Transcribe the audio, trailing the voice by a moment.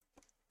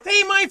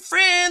Hey my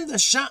friend,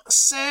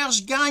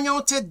 Jean-Serge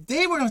Gagnon.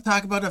 Today we're going to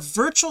talk about a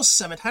virtual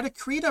summit, how to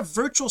create a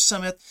virtual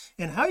summit,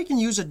 and how you can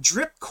use a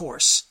drip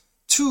course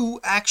to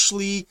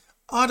actually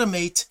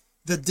automate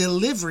the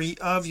delivery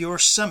of your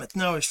summit.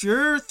 Now if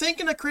you're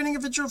thinking of creating a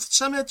virtual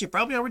summit, you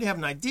probably already have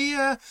an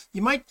idea.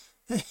 You might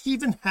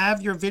even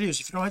have your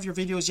videos. If you don't have your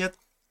videos yet,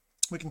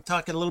 we can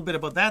talk a little bit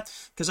about that,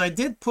 because I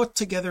did put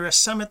together a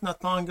summit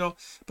not long ago.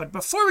 But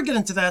before we get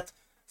into that,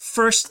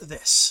 first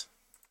this.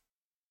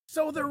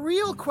 So the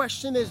real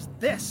question is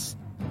this: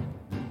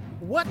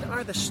 what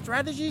are the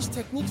strategies,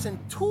 techniques, and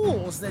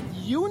tools that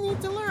you need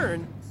to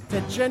learn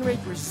to generate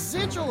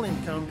residual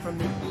income from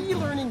the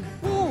e-learning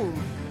boom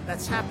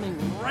that's happening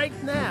right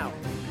now?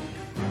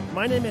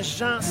 My name is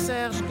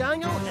Jean-Serge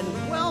Gagnon,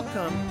 and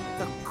welcome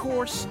to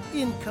Course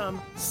Income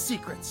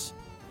Secrets.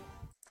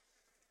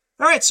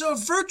 All right, so a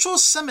virtual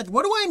summit.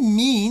 What do I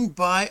mean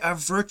by a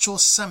virtual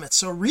summit?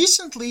 So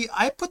recently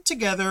I put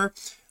together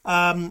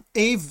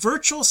a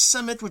virtual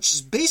summit, which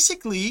is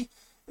basically,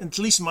 at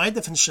least my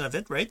definition of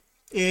it, right,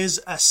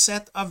 is a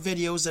set of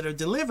videos that are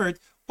delivered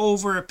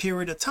over a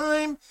period of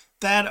time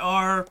that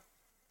are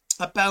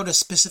about a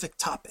specific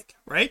topic,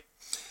 right?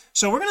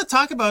 So we're going to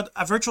talk about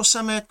a virtual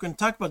summit. We're going to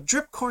talk about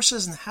drip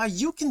courses and how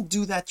you can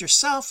do that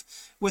yourself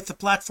with the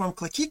platform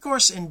Click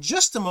eCourse in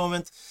just a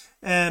moment.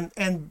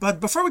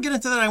 But before we get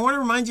into that, I want to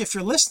remind you, if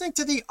you're listening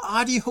to the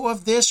audio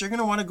of this, you're going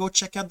to want to go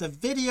check out the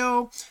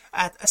video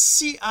at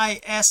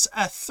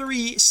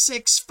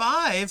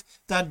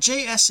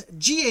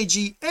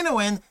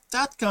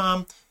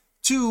cis365.jsgagnon.com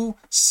to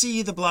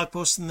see the blog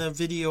post and the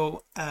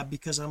video,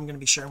 because I'm going to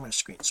be sharing my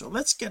screen. So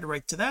let's get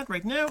right to that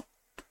right now.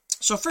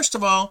 So first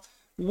of all,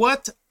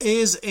 what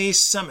is a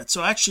summit?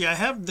 So actually I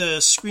have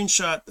the screen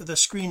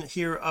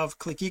here of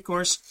Click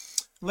eCourse.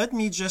 Let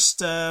me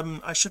just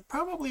I should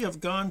probably have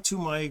gone to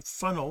my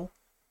funnel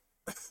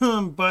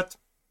but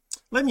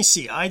let me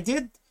see. I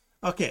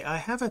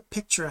have a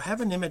picture, I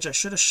have an image. I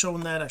should have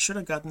shown that. I should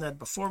have gotten that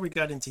before we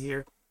got into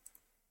here.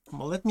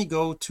 Well, let me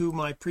go to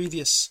my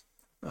previous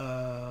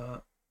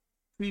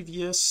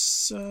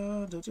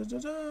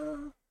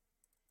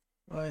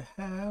I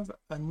have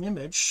an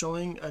image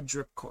showing a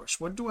drip course.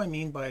 What do I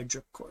mean by a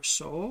drip course?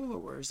 So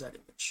where's that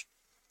image?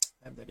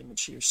 I have that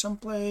image here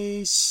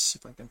someplace,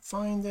 if I can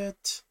find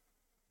it.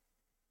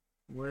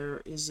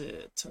 Where is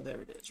it?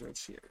 There it is, right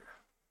here.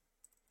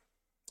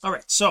 All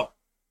right, so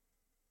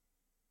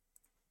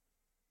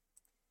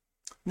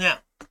now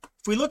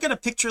if we look at a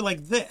picture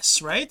like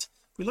this, right,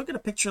 if we look at a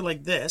picture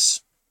like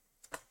this,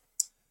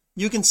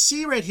 you can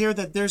see right here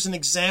that there's an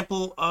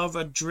example of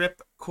a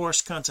drip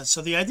course content.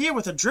 So the idea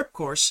with a drip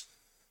course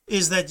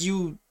is that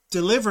you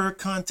deliver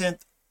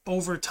content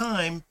over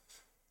time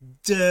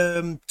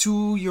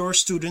to your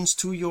students,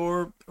 to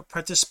your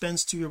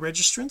participants, to your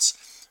registrants,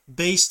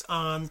 based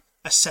on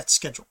a set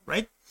schedule,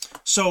 right?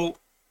 So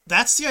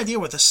that's the idea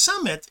with a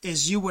summit,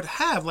 is you would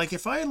have, like,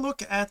 if I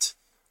look at,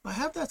 I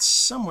have that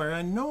somewhere,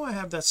 I know I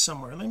have that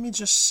somewhere. Let me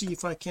just see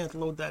if I can't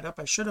load that up.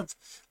 I should have.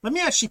 Let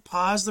me actually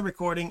pause the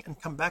recording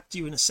and come back to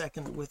you in a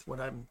second with what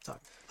I'm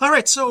talking. All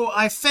right, so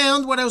I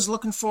found what I was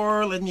looking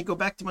for. Let me go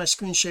back to my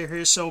screen share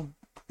here. So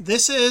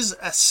this is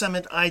a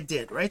summit I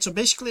did, right? So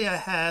basically I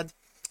had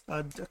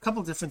a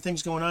couple of different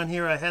things going on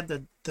here. I had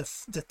the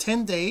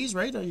 10 days,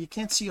 right? You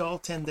can't see all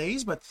 10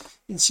 days, but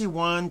you can see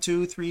 1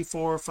 2 3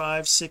 4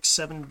 5 6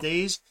 7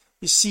 days.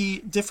 You see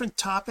different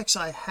topics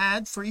I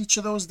had for each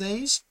of those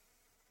days.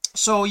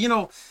 So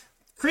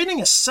creating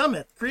a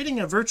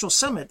virtual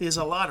summit is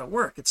a lot of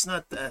work. It's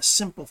not a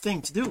simple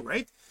thing to do,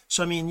 right?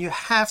 So I mean, you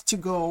have to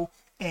go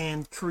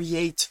and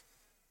create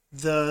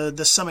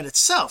the summit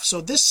itself.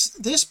 So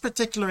this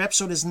particular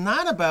episode is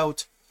not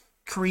about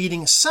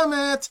creating a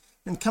summit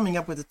and coming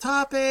up with the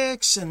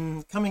topics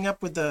and coming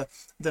up with the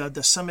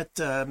summit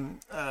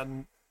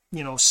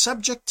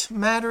subject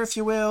matter, if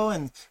you will,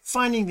 and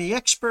finding the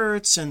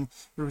experts and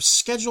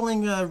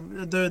scheduling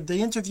the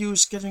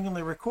interviews, scheduling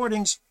the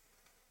recordings.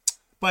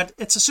 But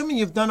it's assuming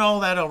you've done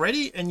all that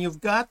already and you've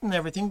gotten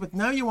everything, but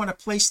now you want a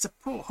place to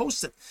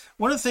host it.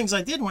 One of the things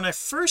I did when I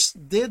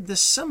first did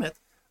this summit,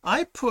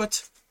 I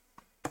put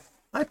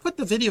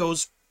the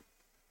videos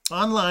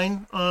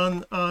online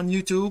on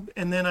YouTube,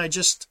 and then I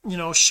just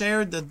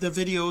shared the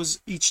videos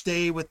each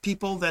day with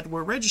people that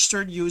were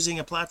registered using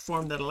a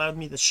platform that allowed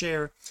me to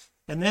share.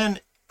 And then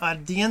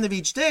at the end of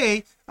each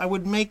day I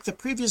would make the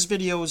previous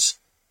videos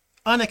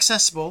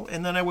unaccessible,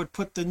 and then I would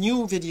put the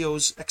new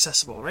videos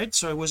accessible, right?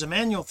 So it was a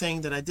manual thing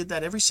that I did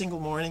that every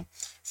single morning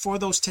for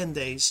those 10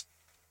 days,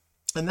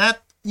 and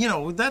that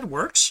that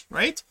works,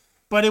 right?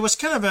 But it was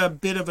kind of a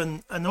bit of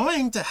an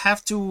annoying to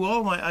have to,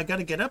 I got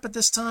to get up at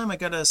this time, I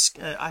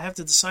have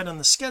to decide on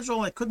the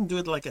schedule. I couldn't do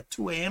it like at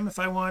 2 a.m. if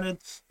I wanted.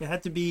 It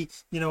had to be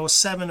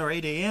 7 or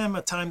 8 a.m.,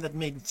 a time that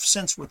made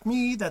sense with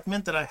me. That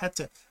meant that I had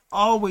to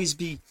always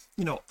be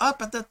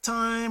up at that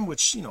time,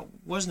 which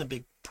wasn't a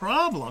big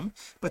problem,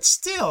 but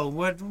still,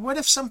 what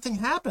if something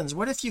happens?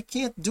 What if you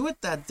can't do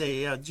it that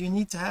day? Do you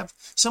need to have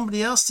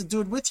somebody else to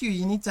do it with you?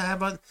 You need to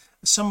have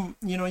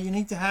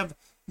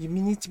you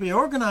need to be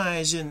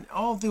organized and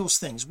all those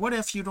things. What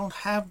if you don't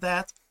have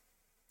that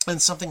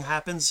and something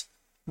happens,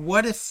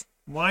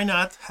 why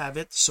not have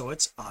it so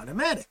it's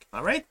automatic?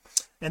 All right,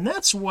 and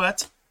that's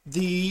what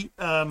the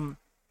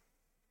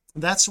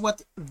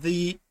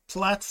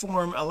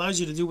platform allows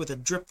you to do with a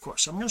drip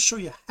course. I'm going to show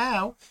you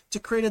how to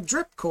create a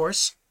drip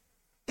course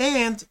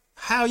and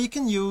how you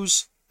can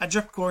use a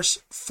drip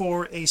course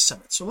for a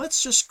summit. So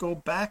let's just go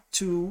back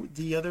to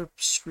the other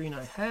screen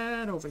I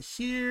had over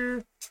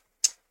here,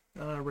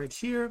 right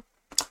here,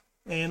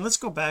 and let's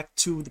go back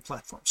to the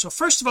platform. So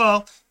first of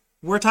all,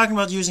 we're talking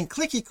about using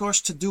Click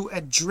eCourse to do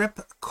a drip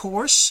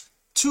course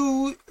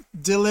to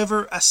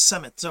deliver a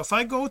summit. So if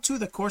I go to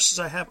the courses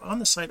I have on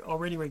the site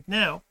already right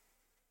now,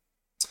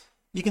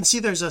 you can see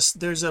there's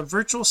a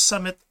virtual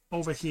summit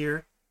over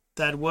here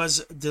that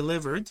was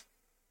delivered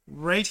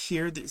right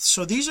here.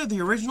 So these are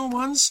the original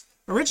ones.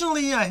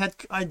 Originally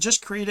I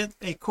just created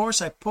a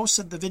course, I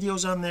posted the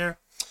videos on there,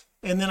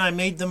 and then I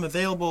made them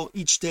available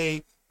each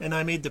day, and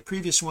I made the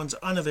previous ones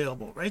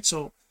unavailable, right?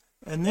 So,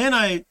 and then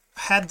I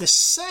had the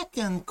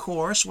second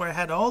course where I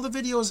had all the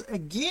videos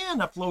again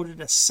uploaded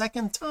a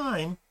second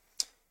time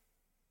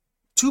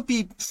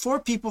for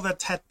people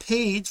that had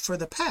paid for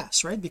the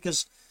pass, right?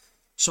 Because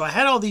so I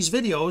had all these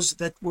videos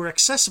that were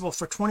accessible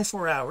for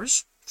 24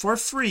 hours for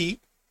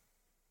free,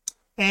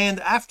 and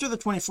after the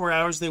 24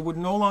 hours they would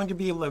no longer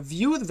be able to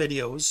view the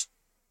videos,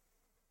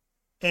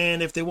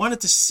 and if they wanted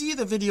to see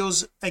the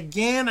videos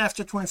again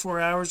after 24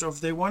 hours, or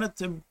if they wanted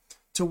to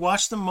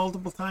watch them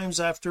multiple times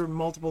after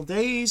multiple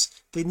days,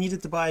 they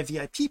needed to buy a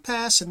VIP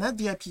pass, and that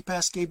VIP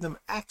pass gave them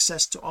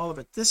access to all of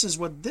it. This is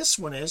what this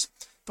one is.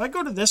 If I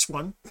go to this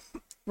one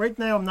right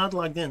now, I'm not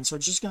logged in, so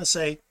it's just going to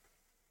say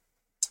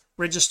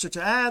register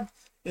to add.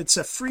 It's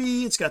a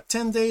free, it's got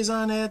 10 days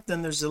on it,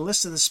 then there's a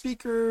list of the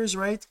speakers,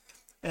 right?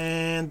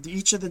 And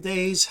each of the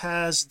days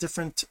has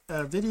different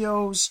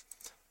videos,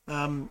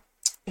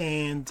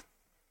 and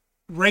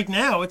right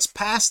now it's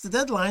past the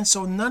deadline,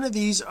 so none of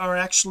these are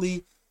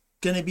actually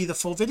going to be the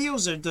full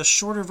videos. They're the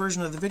shorter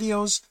version of the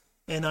videos,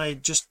 and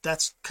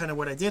that's kind of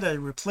what I did. I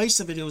replaced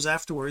the videos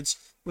afterwards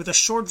with a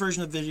short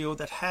version of the video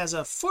that has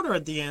a footer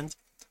at the end,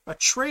 a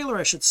trailer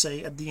I should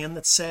say at the end,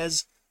 that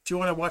says if you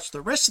want to watch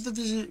the rest of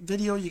the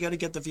video you got to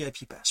get the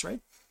VIP pass, right?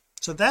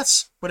 So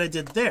that's what I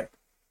did there.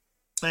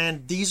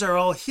 And these are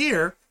all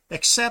here,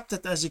 except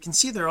that as you can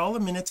see they're all a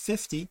minute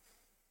 50,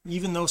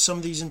 even though some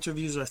of these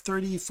interviews are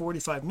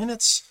 30-45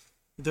 minutes.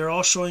 They're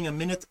all showing a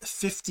minute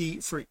 50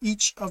 for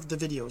each of the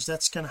videos.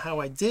 That's kind of how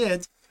I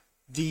did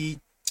I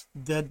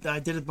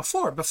did it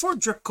before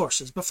drip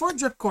courses.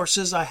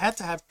 I had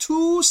to have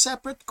two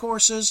separate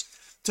courses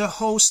to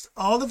host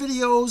all the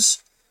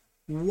videos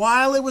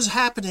while it was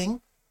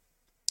happening,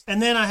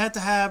 and then I had to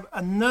have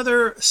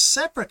another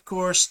separate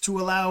course to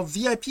allow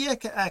VIP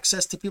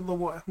access to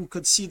people who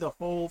could see the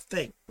whole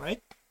thing,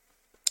 right?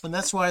 And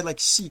that's why, like,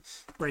 see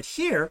right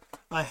here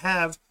I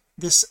have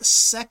this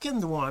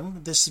second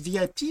one, this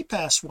VIP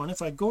pass one.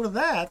 If I go to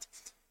that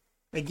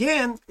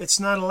again, it's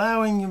not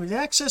allowing me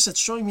access. It's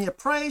showing me a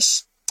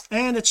price,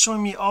 and it's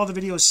showing me all the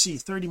videos. See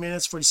 30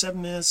 minutes, 47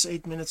 minutes,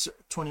 8 minutes,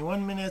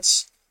 21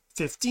 minutes,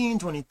 15,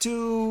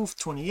 22,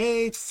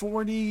 28,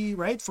 40,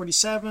 right,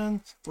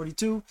 47,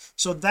 42.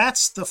 So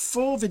that's the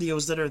full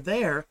videos that are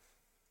there,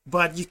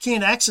 but you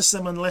can't access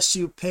them unless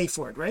you pay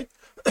for it, right?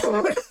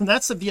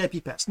 That's the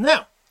VIP pass.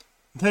 Now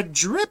the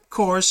drip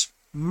course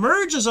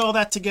merges all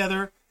that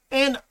together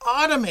and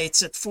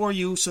automates it for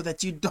you, so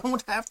that you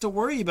don't have to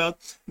worry about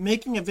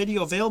making a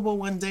video available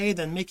one day,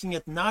 then making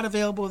it not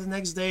available the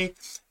next day,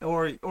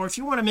 or if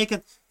you want to make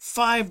it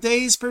 5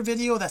 days per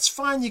video, that's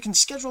fine. You can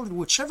schedule it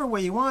whichever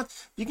way you want.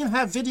 You can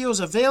have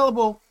videos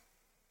available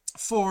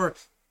for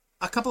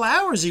a couple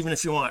hours even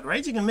if you want,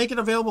 right? You can make it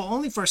available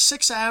only for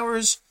 6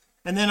 hours,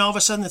 and then all of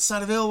a sudden it's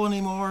not available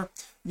anymore.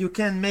 You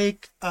can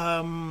make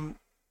 5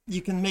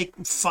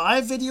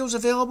 videos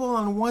available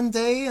on one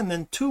day and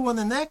then 2 on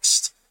the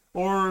next,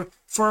 or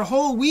for a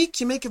whole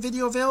week you make a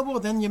video available,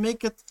 then you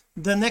make it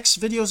the next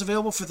videos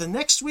available for the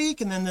next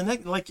week, and then the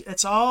next, like,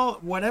 it's all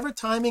whatever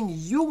timing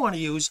you want to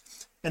use.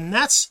 And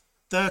that's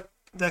the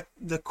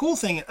cool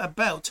thing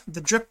about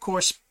the drip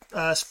course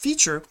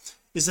feature,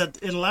 is that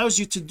it allows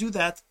you to do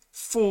that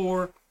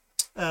for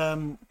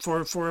a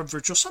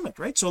virtual summit,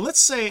 right? So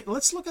let's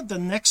look at the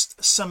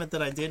next summit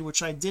that I did,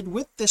 which I did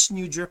with this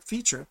new drip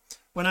feature.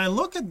 When I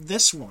look at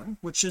this one,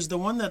 which is the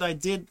one that I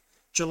did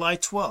July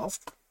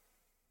 12th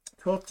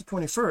to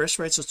 21st,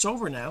 right? So it's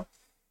over now.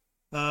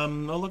 Oh,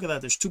 look at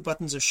that, there's 2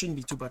 buttons. There shouldn't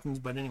be 2 buttons,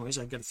 but anyways,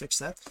 I gotta fix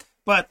that.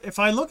 But if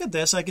I look at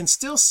this, I can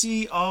still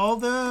see all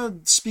the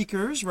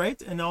speakers,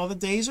 right, and all the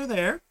days are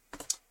there.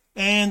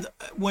 And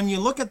when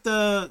you look at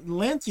the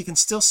length, you can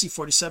still see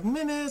 47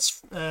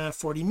 minutes,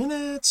 40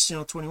 minutes,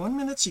 21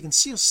 minutes. You can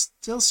still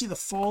see the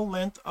full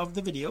length of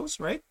the videos,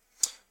 right?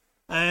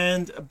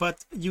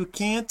 But you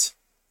can't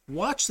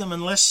watch them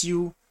unless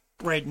you,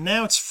 right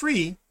now it's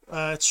free.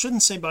 It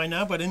shouldn't say by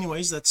now, but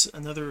anyways, that's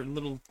another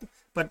little,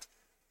 but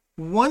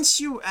once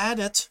you add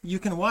it you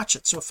can watch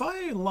it. So if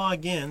I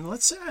log in,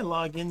 let's say I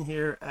log in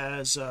here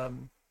as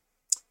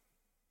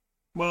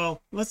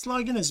well, let's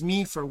log in as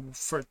me for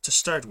to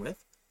start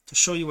with, to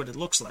show you what it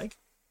looks like.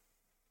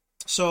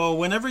 So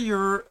whenever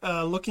you're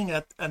looking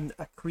at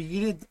a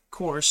created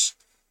course,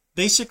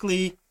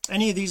 basically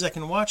any of these I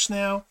can watch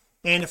now,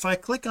 and if I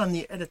click on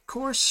the edit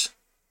course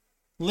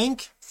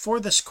link for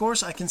this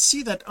course, I can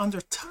see that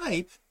under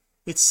type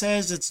it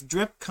says it's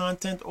drip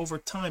content over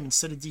time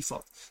instead of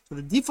default. So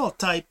the default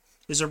type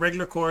is a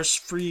regular course,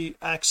 free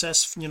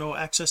access,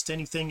 access to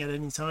anything at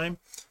any time,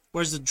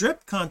 whereas the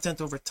drip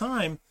content over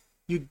time,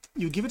 you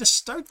give it a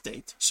start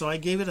date. So I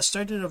gave it a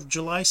start date of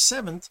July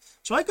 7th.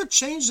 So I could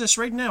change this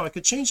right now. I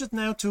could change it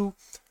now to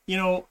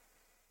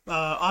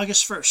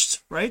August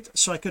 1st, right?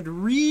 So I could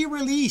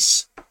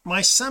re-release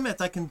my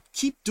summit. I can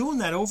keep doing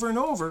that over and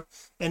over,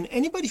 and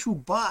anybody who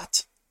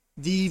bought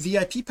the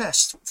VIP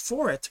pass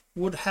for it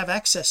would have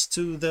access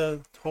to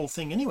the whole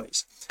thing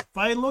anyways. If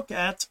I look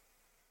at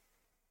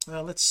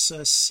let's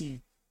see,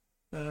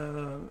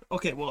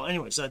 okay, well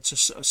anyways, that's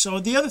just, so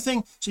the other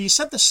thing, so you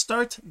set the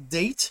start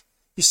date,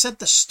 you set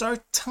the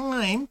start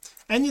time,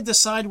 and you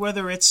decide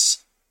whether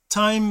it's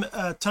time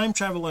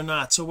travel or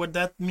not. So what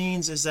that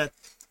means is that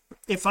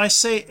if I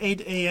say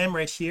 8 a.m.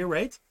 right here,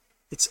 right,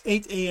 it's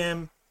 8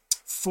 a.m.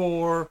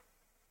 for,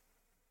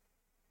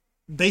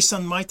 based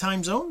on my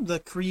time zone, the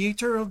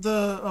creator of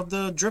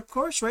the drip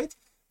course, right,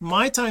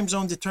 my time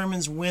zone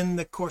determines when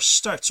the course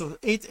starts. So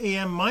 8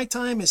 a.m. my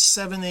time is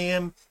 7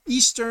 a.m.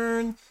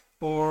 Eastern,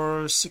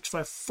 or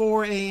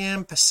 6:54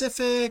 a.m.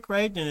 Pacific,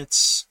 right, and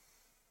it's,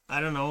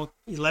 I don't know,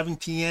 11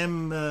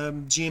 p.m.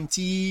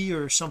 GMT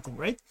or something,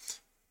 right?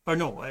 Or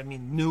no, I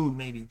mean noon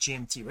maybe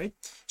GMT, right?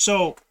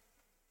 So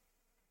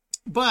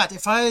but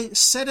if I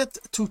set it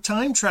to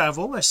time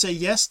travel, I say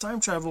yes,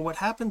 time travel, what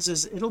happens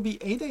is it'll be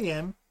 8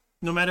 a.m.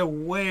 no matter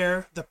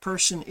where the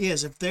person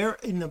is. If they're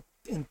in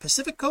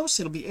Pacific Coast,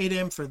 it'll be 8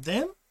 a.m. for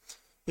them.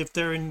 If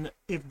they're in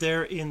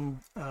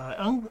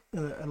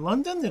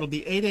London, it'll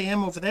be 8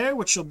 a.m. over there,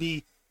 which will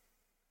be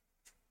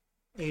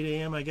 8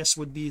 a.m. I guess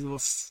would be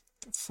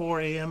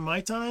 4 a.m.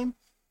 my time,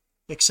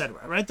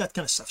 etc., right? That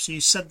kind of stuff. So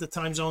you set the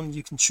time zone,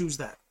 you can choose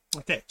that.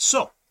 Okay,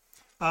 so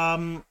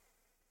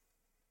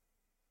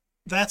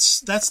that's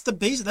the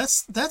base,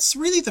 that's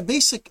really the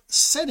basic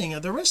setting.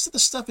 The rest of the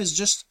stuff is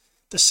just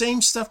the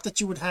same stuff that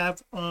you would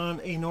have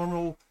on a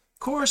normal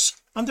course.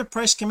 Under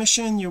price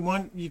commission,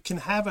 you can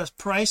have a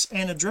price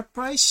and a drip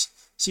price.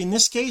 See, in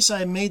this case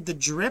I made the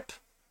drip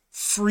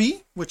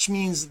free, which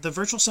means the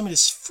virtual summit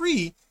is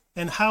free,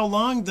 and how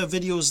long the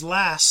videos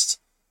last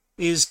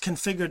is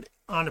configured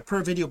on a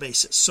per video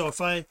basis. So if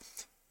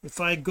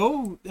I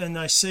go and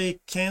I say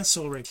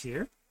cancel right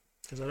here,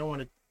 because I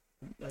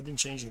didn't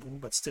change anything,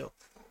 but still,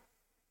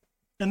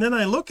 and then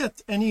I look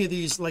at any of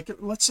these, like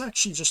let's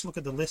actually just look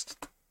at the list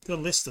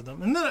of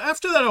them, and then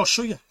after that I'll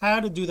show you how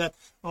to do that.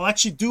 I'll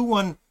actually do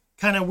one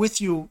kind of with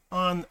you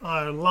on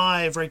our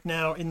live right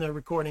now in the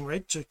recording,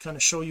 right, to kind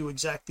of show you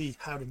exactly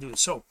how to do it.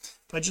 So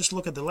if I just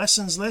look at the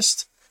lessons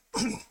list,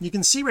 you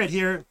can see right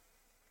here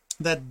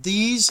that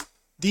these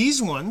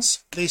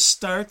ones, they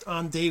start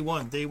on day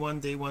one,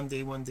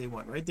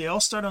 right? They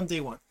all start on day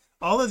one.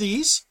 All of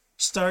these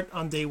start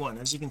on day one.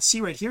 As you can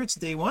see right here, it's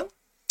day one.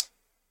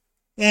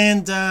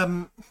 And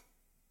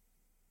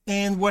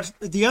what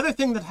the other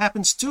thing that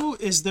happens too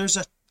is there's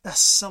a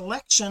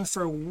selection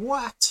for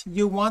what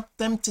you want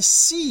them to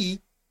see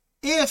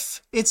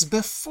if it's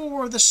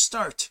before the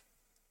start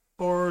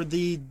or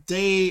the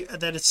day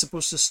that it's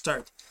supposed to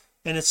start.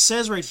 And it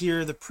says right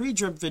here the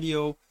pre-drip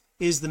video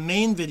is the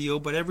main video,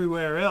 but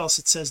everywhere else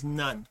it says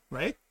none,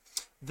 right?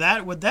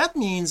 What that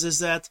means is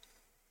that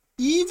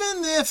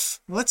even if,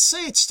 let's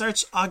say it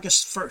starts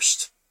August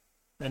 1st,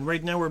 and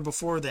right now we're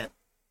before then,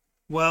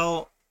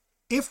 well,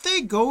 if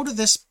they go to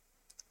this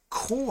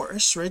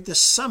course, right,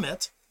 this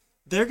summit,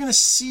 they're going to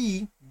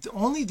see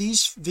only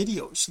these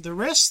videos. The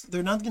rest,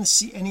 they're not going to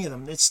see any of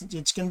them. It's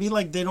going to be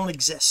like they don't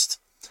exist.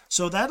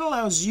 So that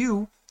allows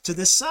you to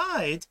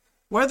decide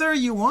whether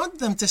you want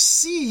them to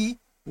see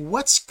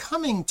what's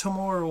coming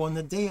tomorrow and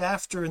the day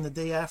after and the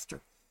day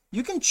after.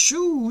 You can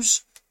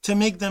choose to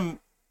make them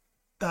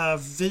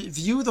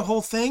view the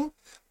whole thing.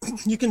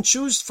 You can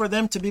choose for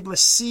them to be able to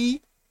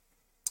see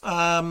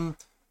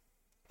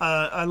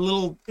a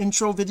little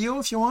intro video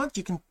if you want.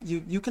 You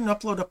can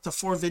upload up to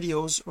 4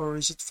 videos, or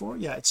is it 4?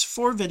 Yeah, it's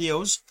 4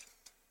 videos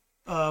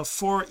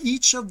for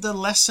each of the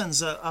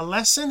lessons. A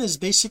lesson is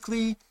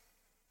basically,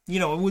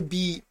 it would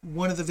be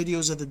one of the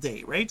videos of the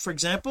day, right? For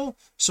example,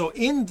 so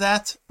in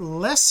that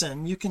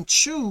lesson you can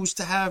choose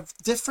to have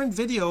different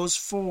videos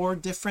for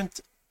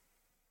different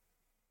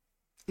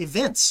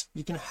events.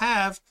 You can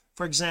have,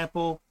 for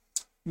example,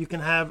 you can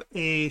have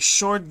a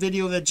short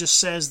video that just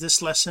says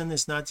this lesson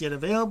is not yet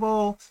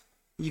available.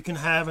 You can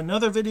have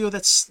another video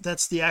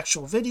that's the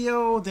actual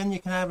video. Then you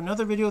can have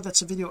another video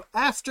that's a video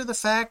after the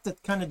fact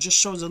that kind of just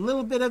shows a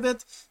little bit of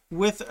it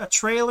with a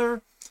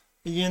trailer.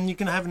 And you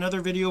can have another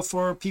video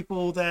for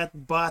people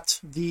that bought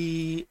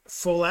the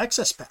full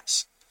access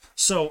pass.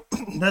 So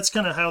that's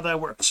kind of how that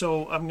works.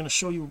 So I'm going to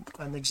show you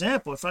an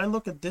example. If I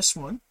look at this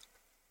one,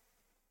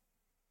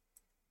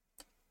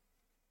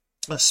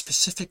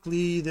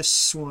 specifically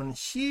this one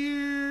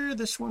here.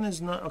 This one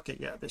is not okay.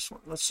 Yeah, this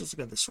one, let's just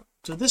look at this one.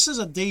 So this is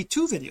a day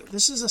 2 video.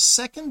 This is a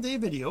second day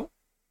video,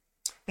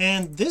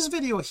 and this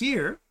video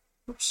here,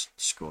 oops,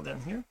 scroll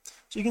down here,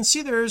 so you can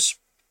see there's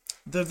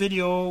the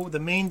video, the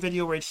main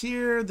video right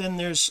here, then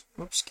there's,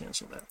 oops,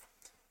 cancel that,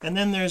 and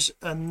then there's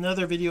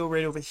another video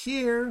right over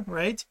here,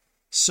 right?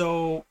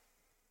 So,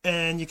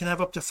 and you can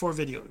have up to 4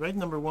 videos, right?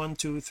 Number 1,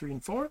 2, 3,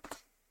 and 4.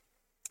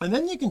 And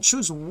then you can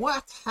choose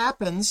what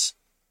happens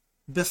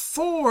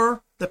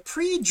before the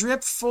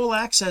pre-drip full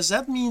access.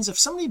 That means if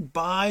somebody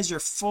buys your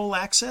full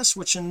access,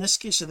 which in this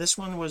case of this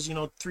one was, you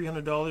know,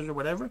 $300 or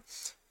whatever,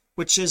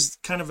 which is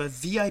kind of a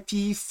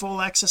VIP full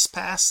access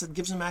pass that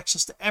gives them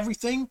access to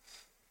everything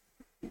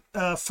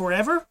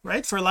forever,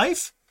 right, for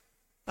life,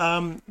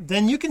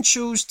 then you can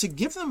choose to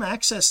give them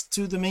access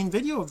to the main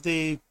video if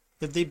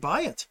they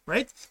buy it,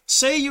 right?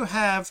 Say you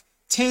have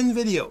 10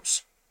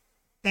 videos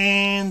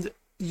and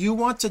you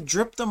want to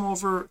drip them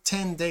over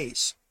 10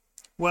 days.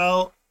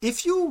 Well,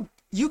 if you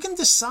can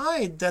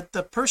decide that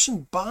the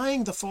person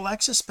buying the full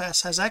access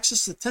pass has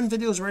access to 10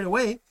 videos right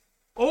away,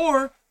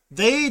 or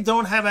they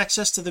don't have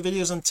access to the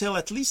videos until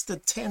at least the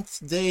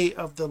 10th day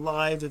of the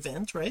live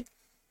event, right?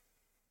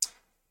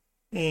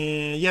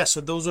 And yeah,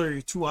 so those are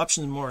your 2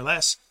 options more or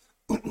less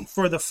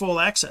for the full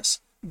access.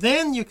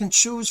 Then you can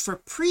choose for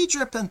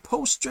pre-drip and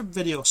post-drip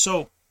video.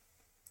 So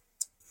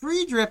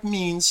pre-drip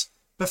means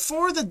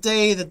before the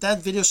day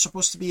that video is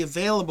supposed to be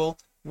available,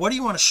 what do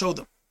you want to show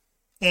them?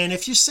 And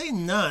if you say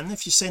none,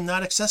 if you say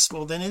not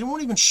accessible, then it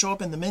won't even show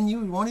up in the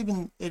menu.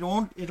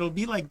 It'll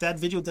be like that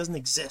video doesn't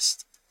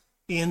exist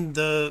in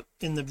the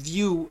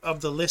view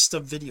of the list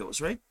of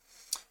videos, right?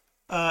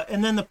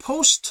 And then the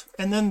post,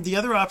 and then the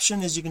other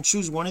option is you can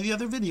choose one of the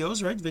other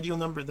videos, right? Video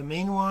number, the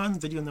main one,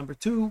 video number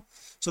 2.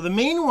 So the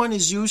main one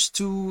is used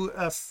to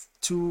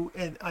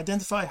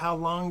identify how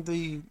long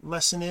the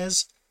lesson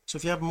is. So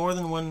if you have more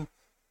than one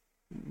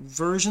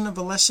version of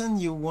a lesson,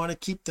 you want to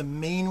keep the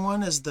main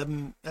one as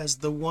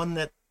the one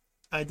that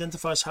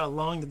identifies how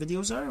long the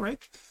videos are, right?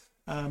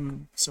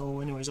 So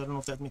anyways, I don't know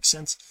if that makes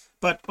sense,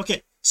 but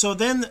okay. So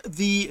then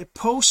the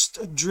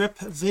post drip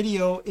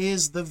video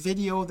is the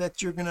video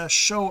that you're going to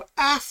show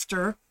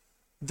after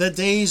the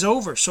day's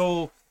over.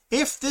 So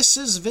if this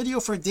is video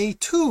for day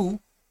 2,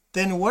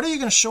 then what are you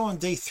going to show on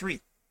day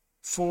 3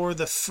 for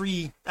the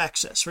free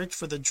access, right?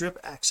 For the drip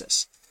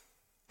access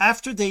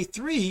after day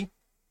 3,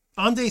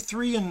 on day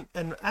 3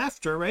 and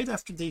after, right,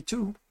 after day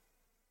 2,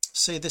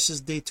 say this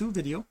is day 2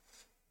 video,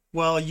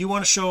 well, you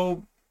want to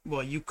show,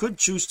 well, you could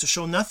choose to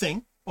show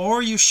nothing,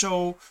 or you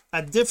show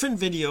a different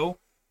video.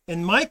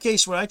 In my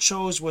case, what I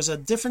chose was a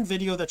different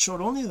video that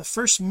showed only the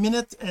first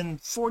minute and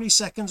 40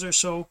 seconds or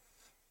so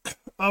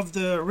of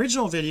the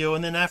original video,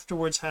 and then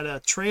afterwards had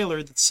a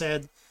trailer that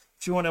said,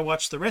 if you want to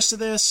watch the rest of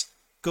this,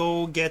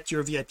 go get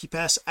your VIP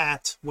pass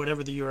at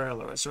whatever the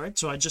URL is, right?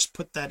 So I just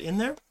put that in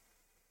there.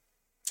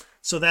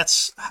 So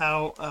that's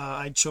how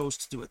I chose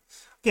to do it.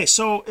 Okay,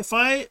 so if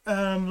I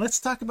let's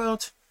talk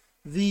about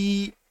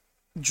the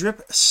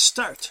drip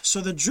start.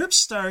 So the drip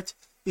start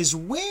is,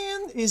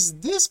 when is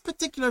this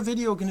particular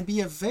video going to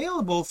be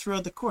available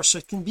throughout the course? So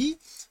it can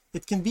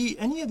be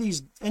any of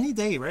these, any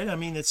day, right? I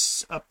mean,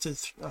 it's up to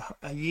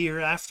a year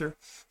after,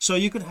 so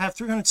you could have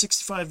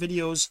 365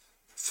 videos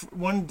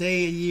one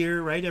day a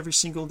year, right? Every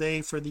single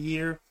day for the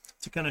year,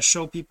 to kind of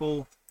show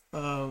people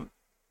a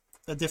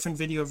different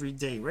video every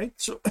day, right?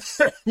 So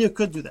you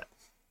could do that,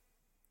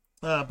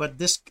 but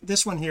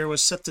this one here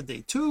was set to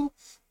day 2,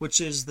 which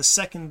is the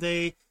second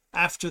day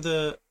after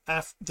the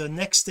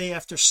next day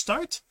after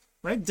start,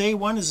 right? Day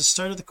 1 is the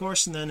start of the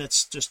course, and then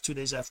it's just 2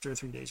 days after,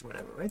 3 days,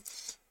 whatever, right?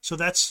 So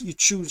that's, you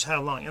choose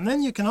how long, and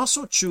then you can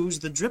also choose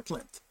the drip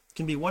length. It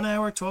can be 1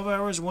 hour, 12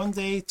 hours, 1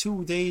 day,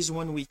 2 days,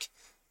 1 week.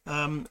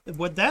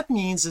 What that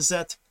means is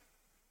that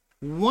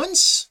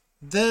once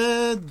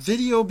the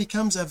video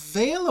becomes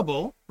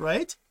available,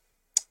 right,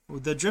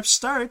 the drip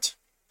start,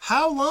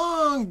 how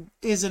long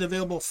is it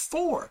available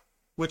for,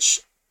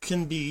 which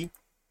can be,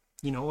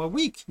 you know, a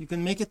week. You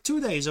can make it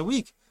 2 days, a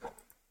week.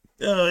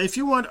 If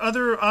you want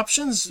other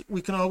options,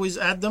 we can always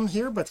add them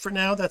here, but for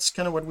now that's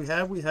kind of what we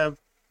have. We have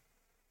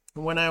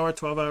 1 hour,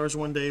 12 hours,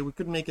 1 day. We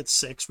could make it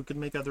 6. We could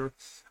make other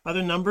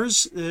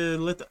numbers.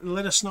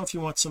 Let us know if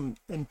you want some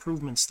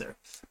improvements there,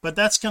 but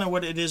that's kind of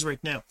what it is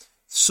right now.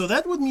 So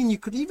that would mean you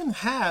could even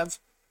have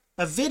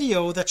a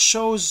video that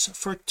shows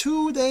for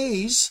 2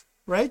 days,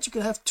 right? You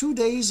could have 2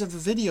 days of a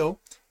video,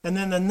 and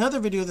then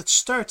another video that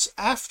starts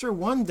after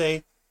 1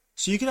 day.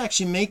 So you could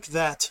actually make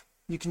that,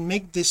 you can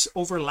make this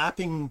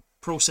overlapping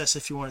process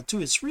if you wanted to.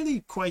 It's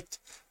really quite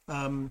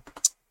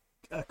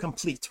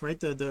complete,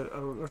 right?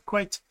 Or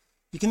quite,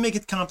 you can make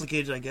it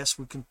complicated, I guess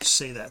we can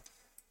say that.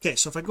 Okay,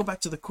 so if I go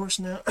back to the course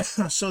now,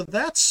 so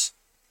that's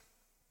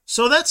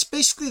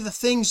basically the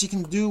things you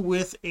can do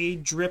with a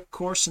drip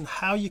course and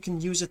how you can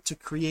use it to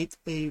create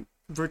a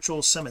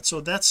virtual summit. So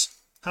that's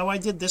how I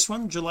did this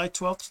one, July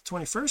 12th to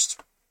 21st.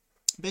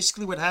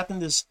 Basically what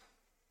happened is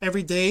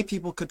every day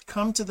people could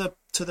come to the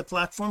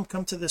platform,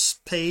 come to this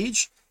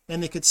page,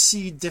 and they could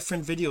see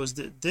different videos.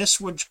 This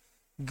would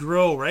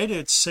grow, right?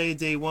 It'd say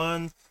day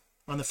one.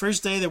 On the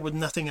first day there was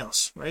nothing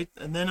else, right?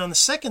 And then on the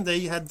second day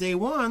you had day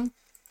one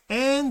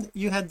and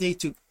you had day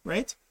two,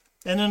 right?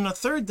 And then the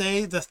third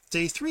day, the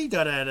day three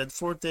got added,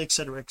 fourth day,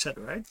 etc.,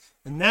 right?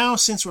 And now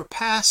since we're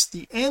past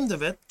the end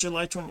of it,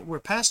 we're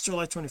past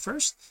July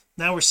 21st,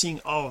 now we're seeing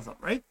all of them,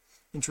 right?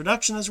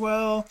 Introduction as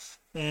well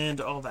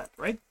and all that,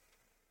 right?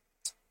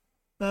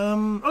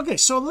 Okay,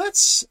 so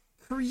let's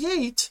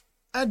create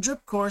a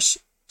drip course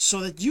so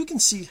that you can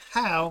see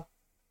how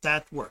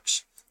that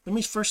works. Let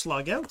me first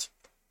log out.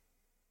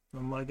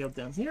 I'll log out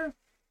down here.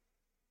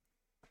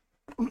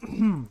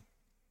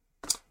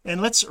 And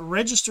let's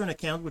register an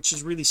account, which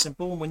is really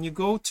simple. When you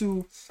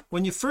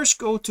first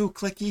go to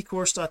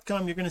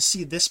clickecourse.com, you're going to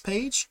see this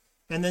page,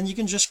 and then you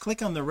can just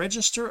click on the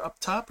register up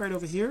top right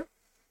over here.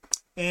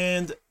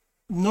 And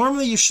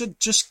normally you should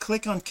just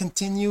click on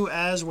continue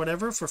as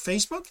whatever for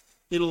Facebook.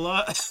 It'll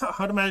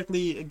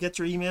automatically get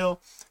your email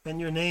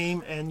and your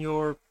name and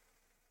your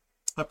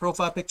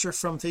profile picture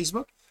from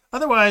Facebook.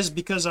 Otherwise,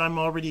 because I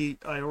already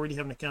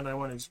have an account, I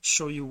want to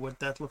show you what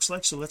that looks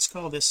like. So let's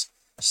call this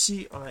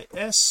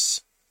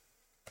CIS.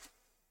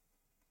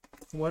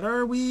 What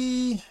are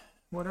we?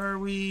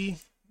 Okay,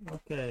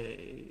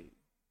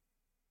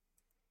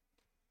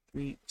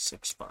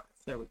 365.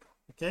 There we go.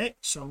 Okay,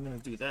 so I'm going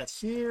to do that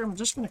here. I'm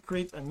just going to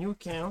create a new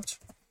account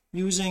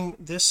using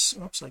this.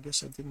 Oops, I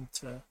guess I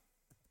didn't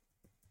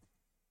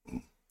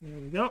there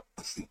we go.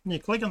 You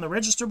click on the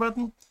register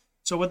button.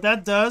 So what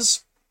that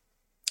does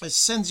is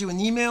sends you an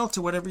email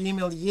to whatever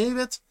email you gave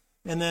it,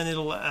 and then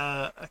it'll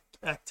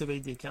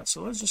activate the account.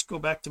 So let's just go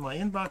back to my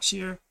inbox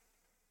here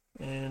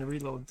and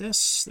reload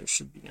this. There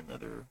should be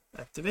another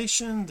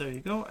activation. There you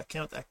go,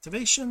 account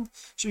activation.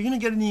 So you're going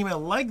to get an email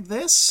like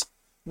this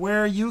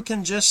where you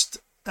can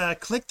just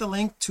click the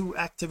link to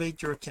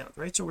activate your account,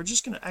 right? So we're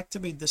just going to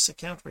activate this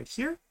account right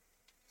here,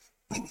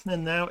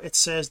 and now it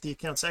says the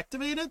account's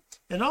activated,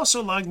 and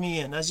also log me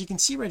in. As you can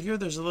see right here,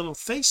 there's a little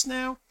face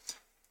now.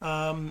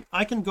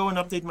 I can go and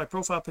update my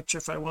profile picture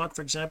if I want.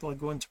 For example, I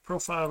go into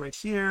profile right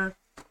here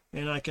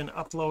and I can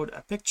upload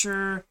a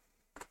picture,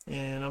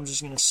 and I'm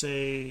just going to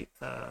say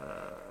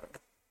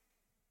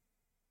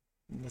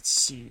let's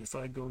see if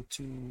I go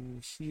to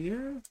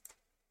here,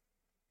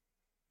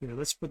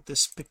 let's put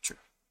this picture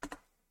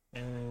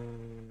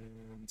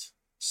and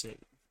save.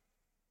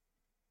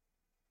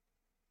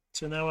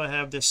 So now I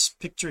have this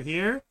picture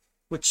here,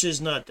 which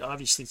is not,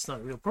 obviously it's not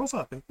a real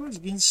profile picture. As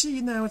you can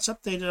see now, it's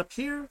updated up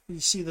here. You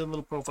see the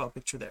little profile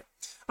picture there.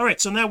 All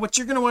right, so now what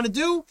you're going to want to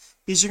do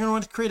is you're going to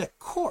want to create a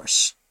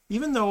course.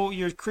 Even though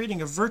you're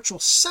creating a virtual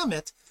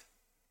summit,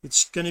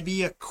 it's going to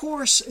be a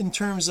course in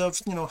terms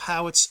of,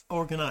 how it's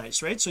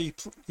organized, right? So you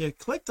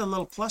click the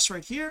little plus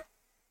right here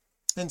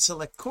and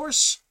select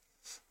course,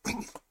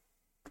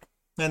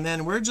 and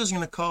then we're just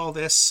going to call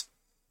this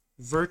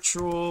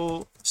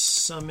virtual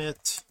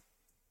summit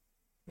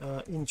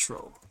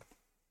intro.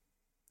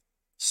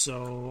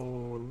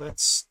 So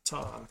let's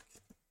talk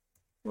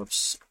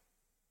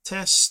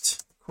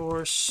test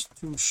course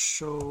to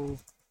show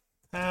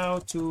how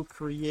to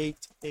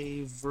create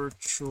a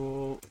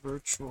virtual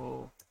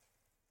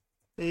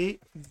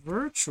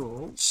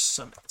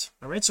summit.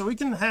 All right, so we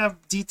can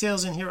have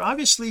details in here.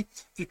 Obviously,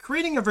 if you're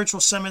creating a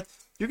virtual summit,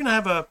 you're going to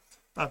have a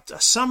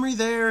summary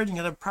there, and you're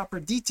going to have proper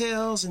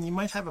details, and you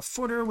might have a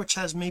footer which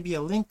has maybe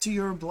a link to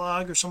your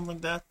blog or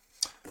something like that,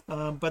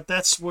 but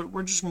that's what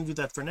we're just going to do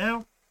that for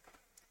now.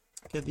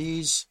 Okay,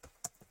 these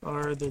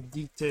are the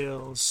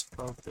details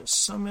of the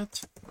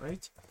summit,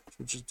 right? So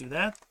we'll just do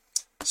that.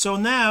 So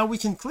now we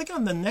can click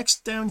on the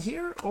next down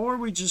here, or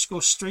we just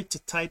go straight to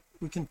type.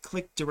 We can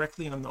click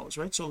directly on those,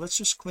 right? So let's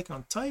just click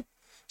on type.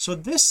 So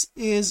this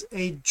is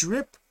a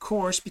drip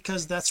course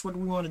because that's what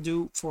we want to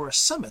do for a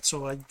summit.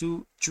 So I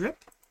do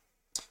drip.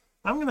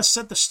 I'm going to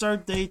set the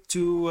start date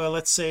to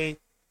let's say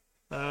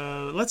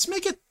let's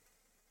make it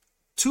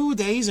 2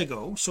 days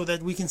ago so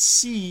that we can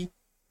see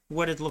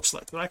what it looks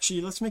like. Well,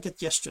 actually, let's make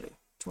it yesterday,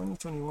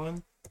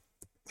 2021.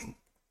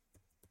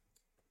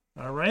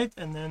 All right,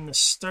 and then the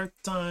start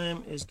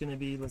time is going to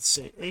be, let's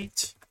say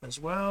 8 as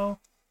well,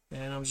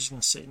 and I'm just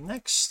going to say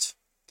next.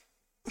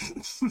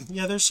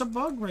 Yeah, there's a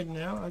bug right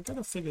now. I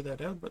gotta figure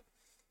that out, but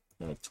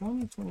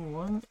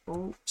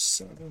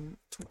 2021-07-20.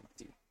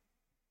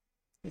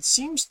 It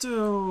seems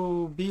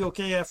to be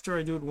okay after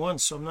I do it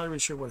once, so I'm not really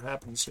sure what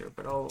happens here,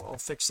 but I'll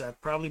fix that.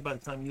 Probably by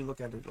the time you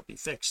look at it, it'll be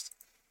fixed.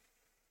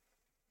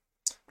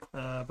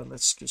 But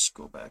let's just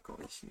go back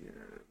over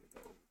here.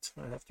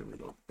 I have to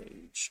reload the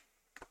page.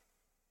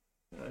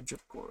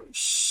 Drip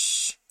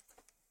course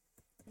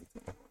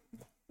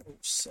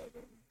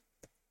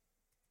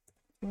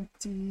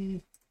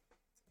 07-20-08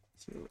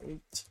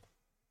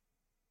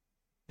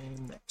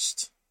 and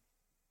next.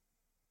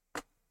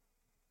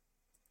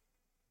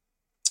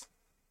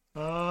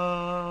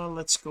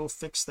 Let's go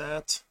fix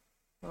that,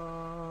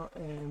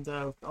 and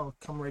I'll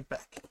come right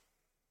back.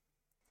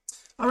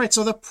 All right,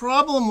 so the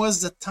problem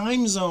was the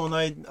time zone.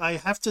 I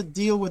have to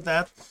deal with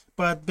that,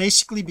 but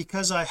basically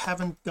because I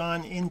haven't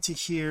gone into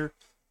here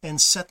and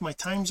set my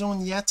time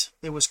zone yet,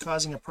 it was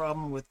causing a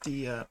problem with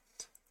the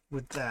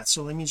with that.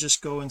 So let me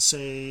just go and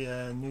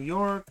say New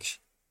York.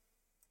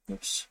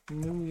 Oops,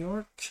 New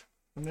York,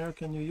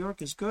 America, New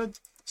York is good.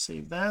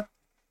 Save that.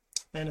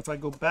 And if I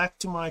go back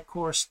to my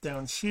course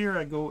down here,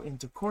 I go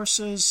into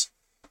courses,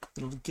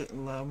 it'll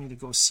allow me to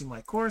go see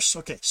my course.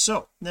 Okay,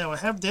 so now I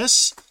have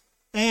this,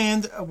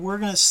 and we're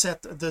going to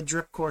set the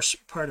drip course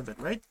part of it,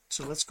 right?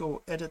 So let's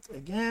go edit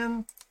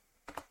again.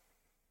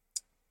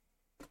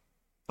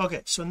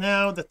 Okay, so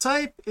now the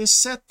type is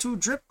set to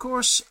drip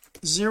course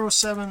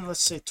 07,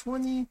 let's say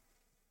 20,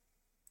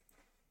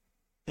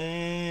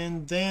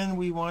 and then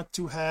we want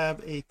to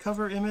have a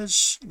cover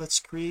image. Let's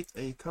create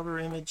a cover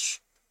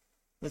image.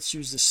 Let's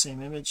use the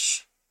same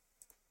image,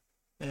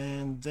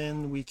 and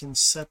then we can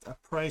set a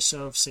price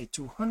of say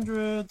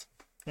 200,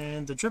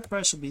 and the drip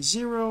price will be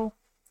 0,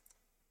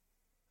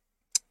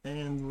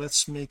 and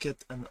let's make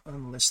it an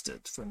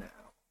unlisted for now.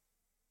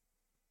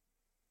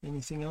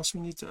 Anything else we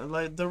need to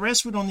like the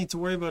rest we don't need to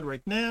worry about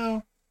right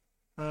now.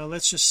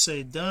 Let's just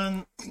say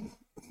done.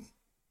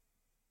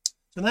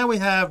 So now we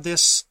have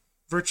this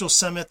virtual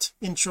summit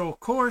intro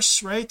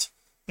course, right?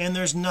 And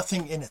there's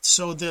nothing in it.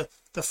 So the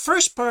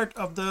first part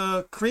of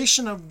the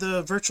creation of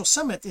the virtual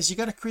summit is you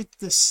got to create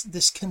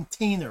this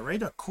container,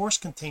 right? A course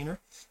container,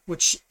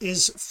 which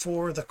is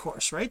for the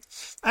course, right?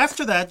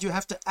 After that, you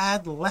have to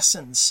add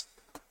lessons.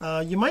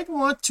 You might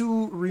want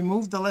to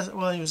remove the lesson.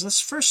 Well, anyways,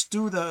 let's first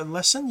do the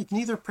lesson. You can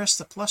either press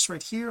the plus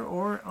right here,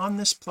 or on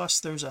this plus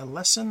there's a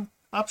lesson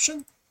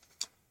option.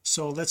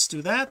 So let's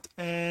do that,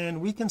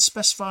 and we can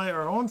specify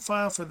our own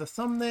file for the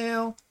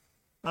thumbnail.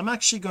 I'm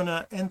actually going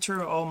to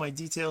enter all my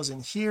details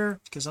in here,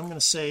 because I'm going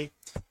to say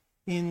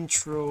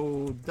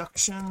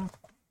introduction,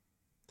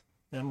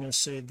 and I'm going to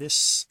say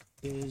this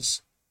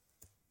is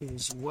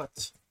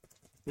what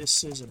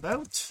this is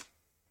about,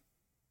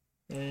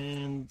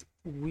 and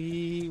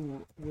we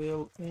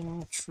will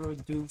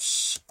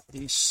introduce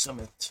the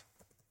summit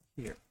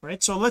here,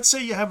 right? So let's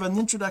say you have an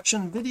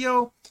introduction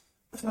video.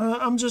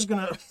 I'm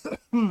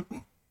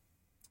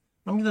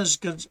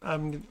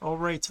all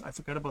right, I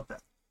forgot about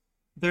that.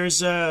 There's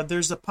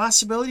the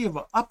possibility of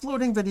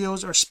uploading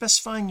videos or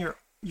specifying your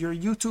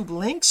YouTube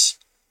links.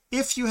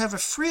 If you have a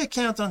free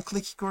account on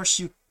Clicky Course,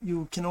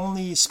 you can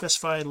only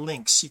specify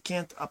links, you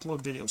can't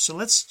upload videos. So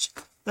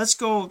let's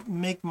go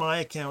make my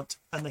account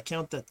an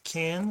account that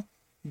can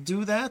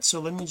do that. So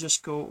let me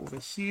just go over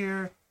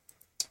here.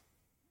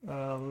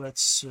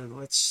 Let's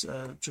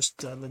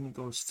let me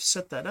go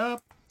set that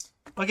up.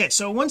 Okay,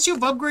 so once you've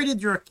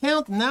upgraded your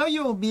account, now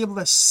you'll be able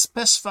to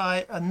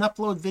specify an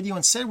upload video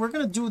instead. We're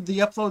going to do the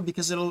upload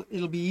because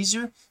it'll be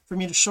easier for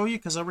me to show you,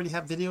 because I already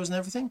have videos and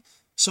everything.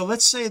 So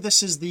let's say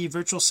this is the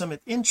virtual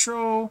summit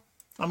intro.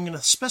 I'm going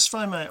to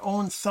specify my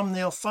own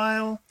thumbnail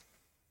file,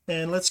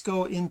 and let's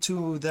go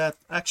into that,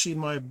 actually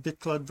my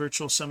BitCloud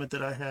virtual summit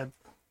that I had,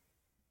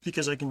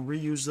 because I can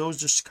reuse those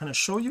just to kind of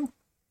show you.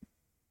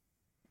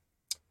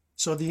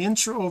 So the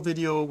intro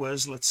video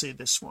was, let's say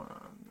this one.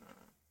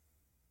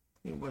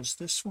 It was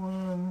this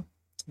one.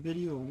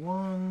 Video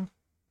 1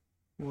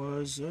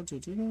 was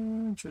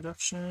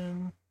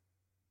introduction.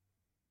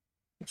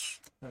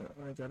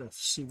 I gotta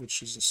see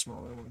which is the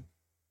smaller one.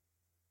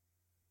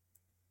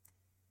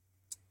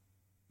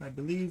 I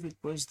believe it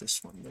was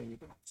this one. There you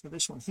go. So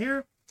this one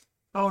here.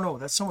 Oh no,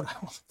 that's the one I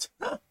want.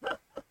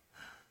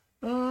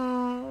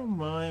 Oh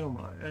my,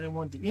 I didn't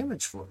want the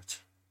image for it.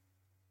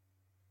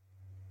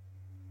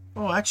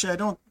 Oh, actually I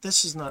don't,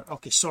 this is not,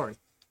 okay, sorry,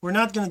 we're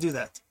not going to do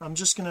that. I'm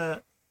just going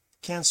to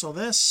cancel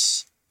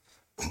this.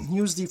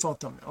 Use default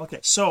thumbnail. Okay,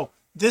 so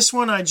this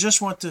one I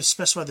just want to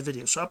specify the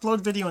video, so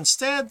upload video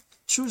instead,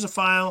 choose a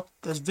file.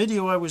 This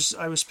video, I was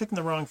picking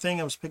the wrong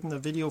thing. I was picking the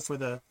video for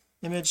the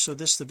image, so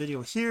this is the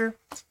video here,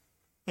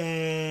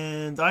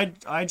 and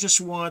I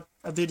just want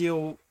a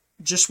video,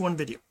 just one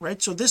video,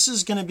 right? So this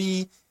is going to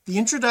be the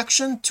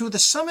introduction to the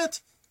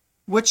summit,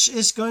 which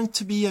is going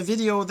to be a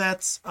video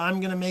that I'm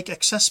going to make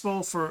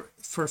accessible for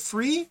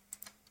free.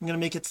 I'm going to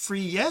make it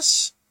free,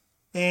 yes,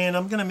 and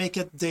I'm going to make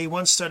it day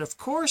 1 start of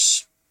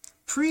course.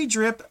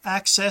 Pre-drip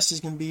access is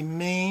going to be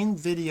main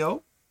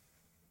video,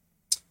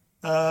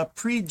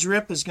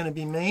 pre-drip is going to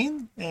be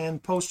main,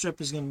 and post-drip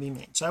is going to be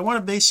main. So I want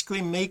to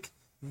basically make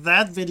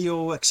that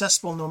video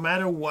accessible no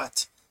matter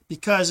what,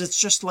 because it's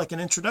just like an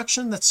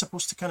introduction that's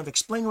supposed to kind of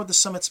explain what the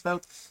summit's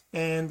about,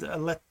 and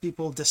let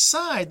people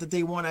decide that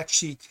they want to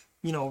actually,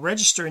 you know,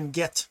 register and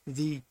get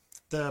the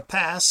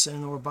pass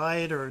and or buy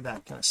it or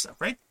that kind of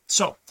stuff, right?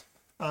 So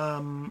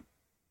and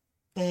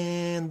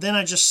then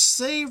I just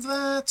save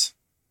that.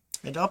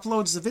 It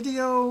uploads the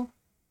video,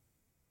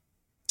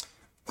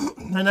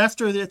 and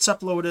after it's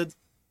uploaded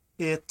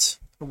it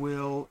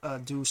will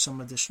do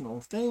some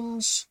additional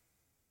things,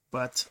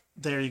 but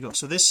there you go.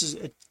 So this is,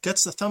 it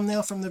gets the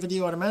thumbnail from the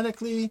video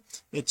automatically.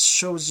 It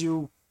shows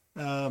you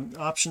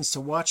options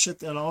to watch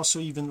it, and also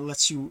even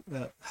lets you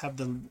have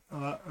the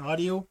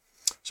audio.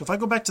 So if I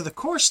go back to the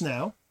course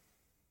now,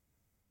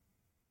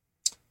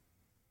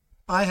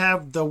 I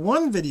have the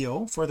one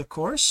video for the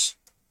course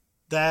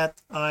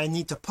that I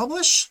need to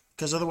publish,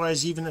 because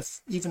otherwise even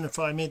if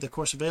I made the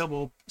course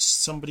available,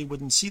 somebody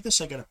wouldn't see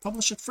this. I got to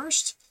publish it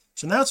first.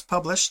 So now it's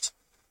published,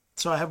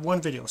 so I have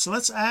one video. So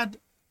let's add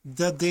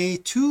the day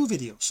 2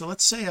 video. So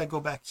let's say I go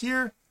back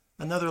here,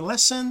 another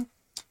lesson,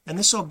 and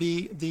this will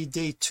be the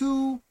day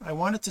 2. I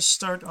want it to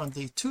start on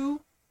day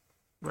 2,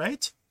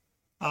 right?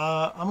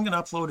 I'm going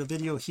to upload a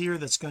video here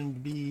that's going to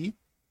be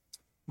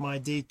my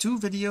day 2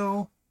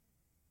 video.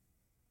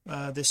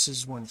 This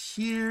is one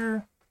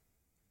here.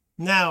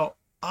 Now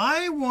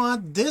I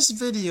want this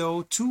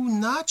video to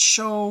not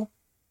show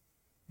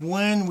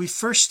when we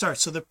first start.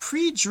 So the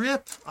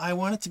pre-drip, I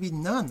want it to be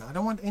none. I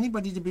don't want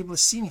anybody to be able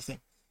to see anything.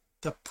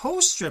 The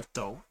post-drip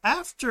though,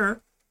 after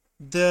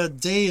the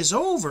day is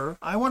over,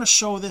 I want to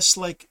show this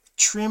like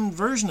trimmed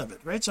version of it,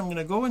 right? So I'm going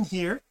to go in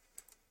here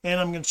and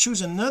I'm going to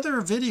choose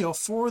another video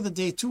for the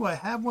day 2. I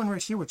have one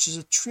right here which is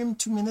a trimmed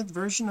 2-minute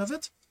version of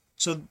it.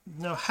 So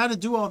now how to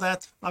do all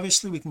that,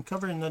 obviously we can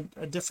cover in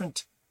a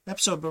different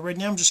episode, but right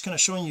now I'm just kind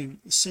of showing you.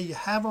 Say you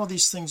have all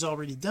these things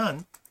already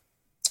done,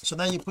 so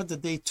now you put the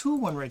day 2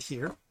 one right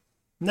here.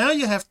 Now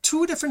you have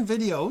 2 different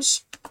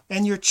videos,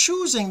 and you're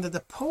choosing that the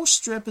post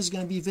strip is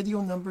going to be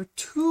video number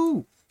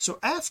 2. So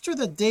after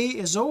the day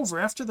is over,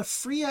 after the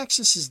free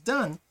access is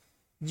done,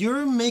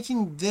 you're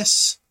making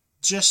this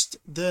just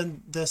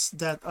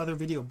that other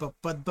video,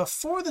 but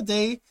before the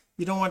day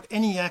you don't want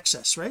any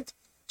access, right?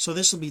 So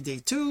this will be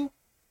day 2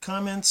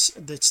 comments.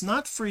 That's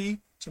not free,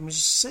 so I'm going to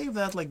just save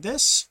that like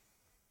this.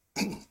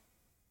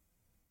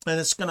 And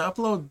it's going to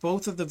upload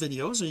both of the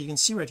videos. So you can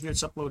see right here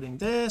it's uploading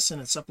this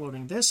and it's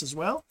uploading this as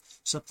well.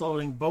 It's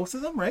uploading both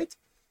of them, right?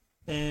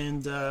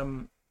 And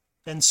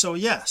so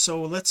yeah,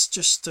 so let's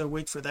just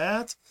wait for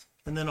that,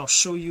 and then I'll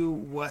show you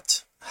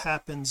what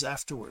happens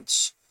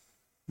afterwards.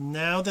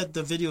 Now that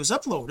the video is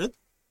uploaded,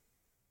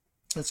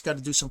 it's got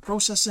to do some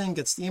processing,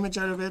 gets the image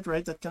out of it,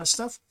 right? That kind of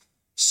stuff.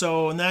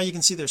 So now you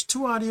can see there's 2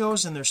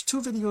 audios and there's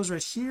 2 videos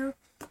right here.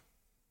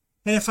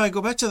 And if I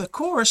go back to the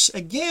course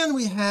again,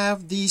 we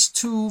have these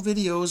 2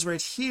 videos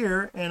right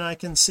here, and I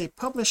can say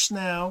publish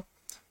now,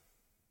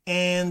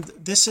 and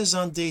this is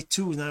on day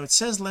 2. Now it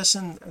says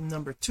lesson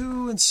number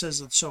 2 and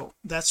says, so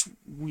that's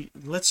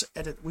let's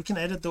edit, we can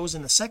edit those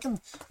in a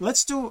second.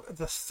 Let's do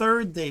the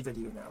 3rd day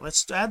video now.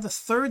 Let's add the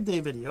 3rd day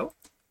video,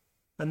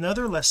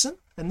 another lesson,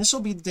 and this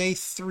will be day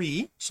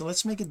 3. So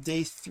let's make it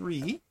day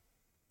 3,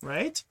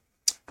 right?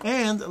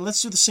 And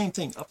let's do the same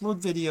thing, upload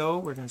video.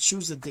 We're going to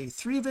choose the day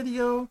 3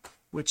 video,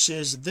 which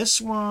is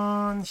this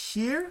one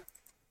here,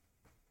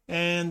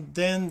 and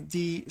then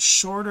the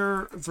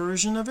shorter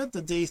version of it,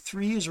 the day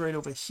 3, is right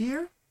over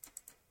here.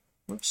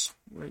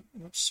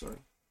 Sorry,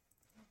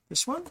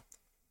 this one,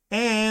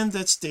 and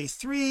that's day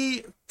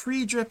 3.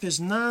 Pre-drip is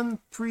none,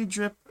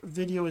 pre-drip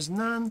video is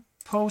none,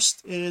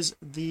 post is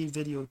the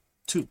video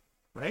 2,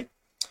 right?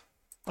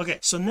 Okay,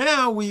 so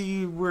now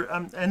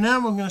and now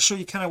I'm going to show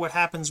you kind of what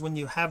happens when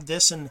you have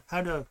this and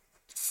how to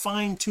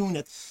fine-tune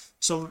it.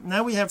 So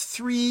now we have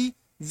 3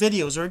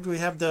 videos, or we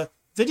have the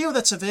video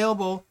that's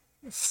available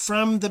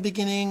from the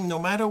beginning, no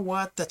matter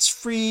what, that's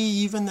free,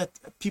 even that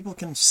people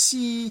can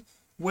see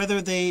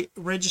whether they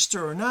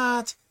register or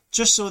not,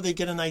 just so they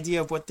get an idea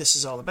of what this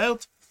is all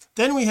about.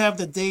 Then we have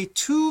the day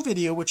 2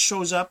 video, which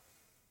shows up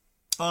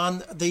on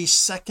the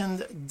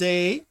 2nd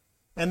day,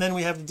 and then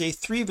we have the day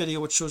 3 video,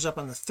 which shows up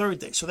on the 3rd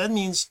day. So that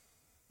means,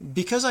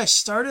 because I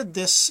started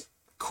this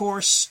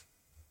course,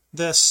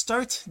 the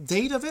start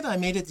date of it, I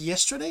made it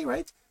yesterday,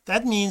 right?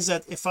 That means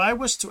that if I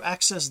was to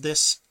access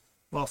this,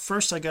 well,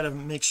 first I got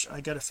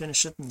to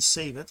finish it and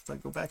save it. If I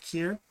go back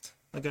here,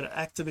 I got to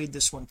activate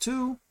this one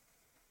too,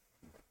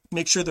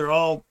 make sure they're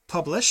all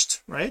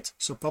published, right?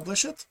 So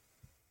publish it.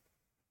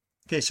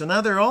 Okay, so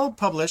now they're all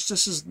published.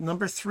 This is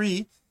number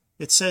 3.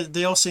 It says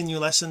they all say new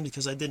lesson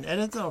because I didn't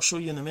edit it. I'll show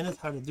you in a minute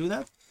how to do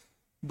that.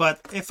 But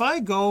if I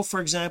go, for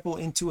example,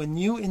 into a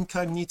new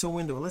incognito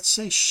window, let's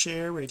say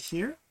share right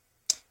here,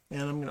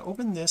 and I'm going to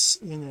open this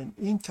in an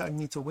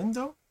incognito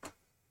window.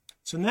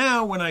 So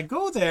now when I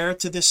go there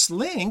to this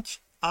link,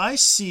 I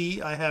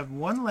see I have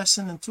 1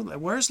 lesson and 2.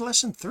 Where's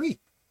lesson 3?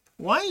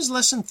 Why is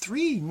lesson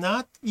 3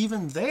 not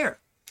even there?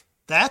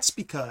 That's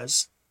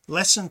because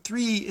lesson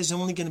 3 is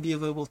only going to be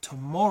available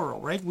tomorrow,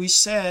 right? We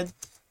said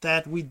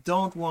that we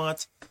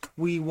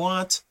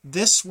want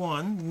this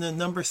one, the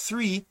number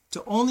 3,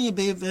 to only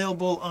be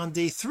available on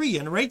day 3.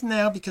 And right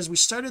now, because we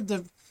started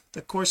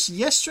the course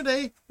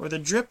yesterday, or the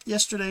drip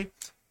yesterday,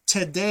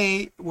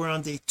 today we're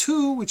on day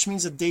 2, which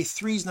means that day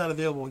 3 is not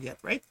available yet,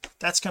 right?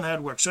 That's kind of how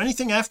it works. So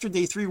anything after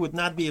day 3 would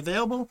not be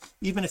available,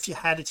 even if you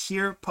had it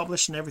here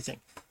published and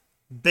everything,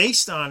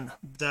 based on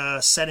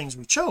the settings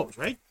we chose,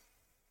 right?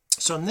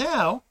 So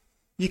now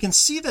you can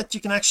see that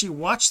you can actually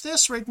watch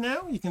this right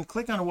now. You can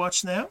click on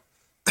watch now.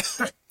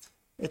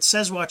 It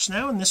says watch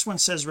now, and this one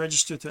says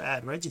register to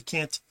add, right? You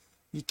can't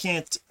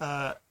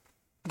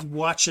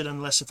watch it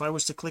unless, if I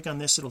was to click on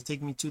this, it'll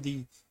take me to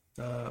the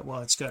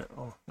well, it's got,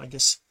 I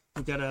guess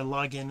we've got to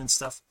log in and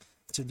stuff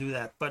to do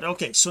that. But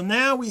okay, so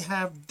now we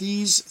have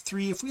these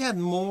 3. If we had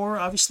more,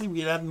 obviously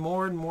we'd add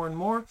more and more and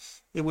more.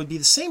 It would be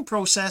the same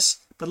process,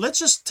 but let's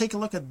just take a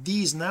look at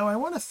these. Now I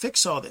want to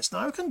fix all this.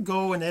 Now I can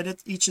go and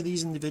edit each of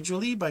these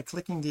individually by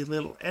clicking the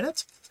little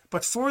edit,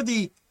 but for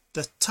the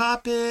the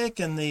topic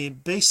and the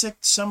basic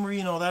summary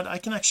and all that, I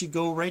can actually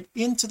go right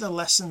into the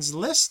lessons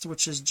list,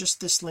 which is just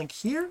this link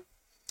here,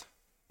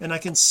 and I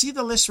can see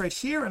the list right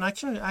here, and I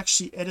can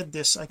actually edit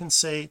this. I can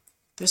say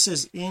this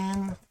is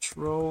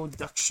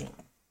introduction,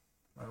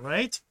 all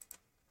right,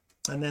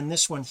 and then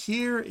this one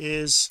here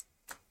is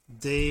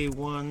day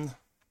 1,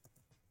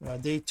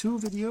 day 2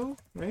 video,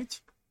 right,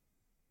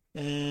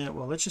 and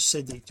well, let's just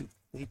say day 2,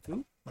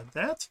 like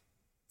that,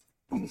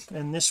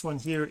 and this one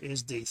here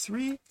is day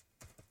 3,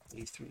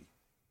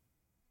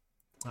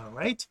 all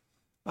right.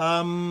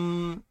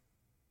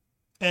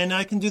 And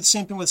I can do the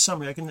same thing with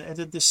summary. I can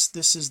edit this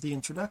is the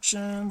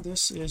introduction,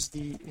 this is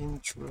the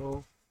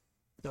introduction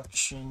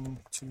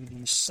to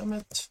the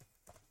summit,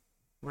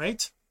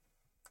 right,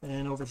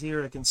 and over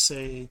here I can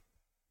say,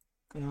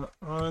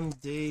 on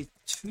day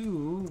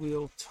 2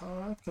 we'll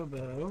talk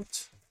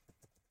about,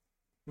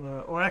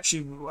 or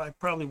actually I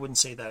probably wouldn't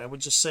say that. I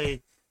would just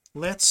say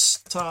let's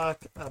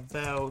talk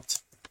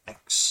about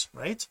X,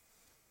 right,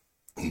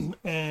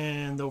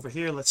 and over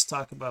here let's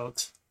talk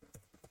about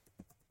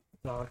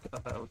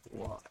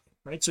Y,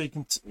 right. So you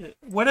can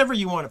whatever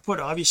you want to put.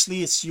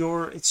 Obviously it's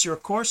your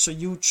course, so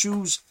you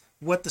choose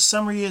what the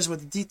summary is, what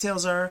the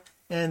details are.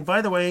 And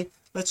by the way,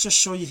 let's just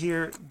show you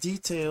here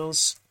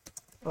details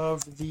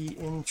of the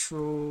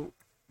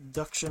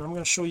introduction. I'm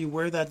going to show you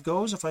where that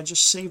goes. If I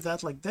just save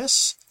that like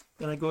this,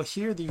 then I go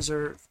here, these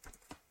are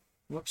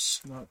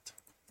not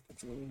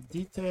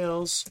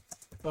details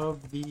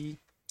of the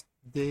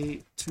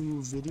day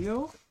 2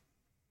 video,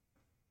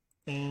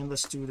 and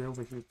let's do it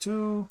over here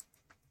too,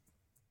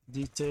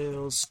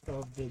 details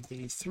of the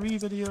day 3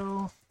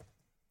 video,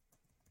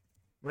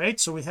 right.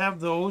 So we have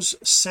those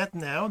set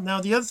now.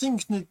 The other thing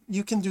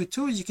you can do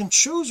too is you can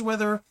choose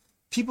whether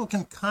people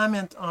can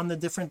comment on the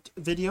different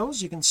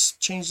videos. You can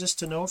change this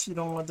to no if you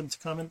don't want them to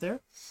comment there.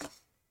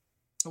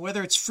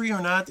 Whether it's free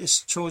or not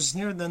is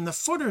chosen here. Then the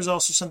footer is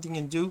also something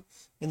you can do,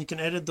 and you can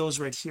edit those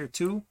right here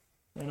too,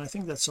 and I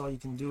think that's all you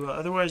can do.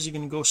 Otherwise you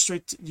can go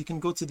you can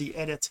go to the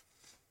edit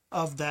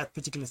of that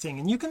particular thing,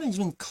 and you can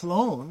even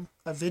clone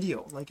a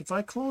video. Like if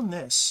I clone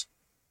this,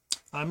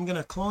 I'm going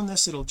to clone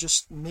this, it'll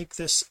just make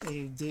this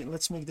a day,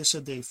 let's make this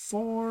a day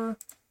 4,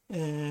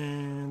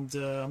 and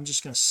I'm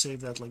just going to save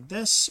that like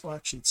this. Oh,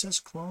 actually it says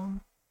clone,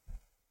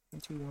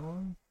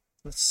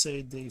 let's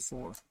say day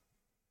 4,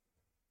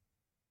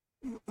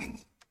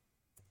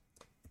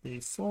 day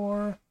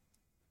 4,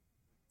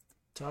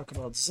 talk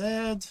about Z,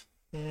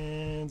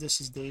 and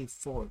this is day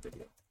 4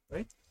 video,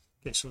 right.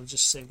 Okay, so we'll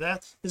just save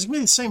that. It's gonna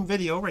be the same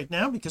video right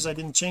now because I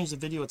didn't change the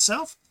video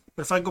itself.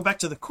 But if I go back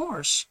to the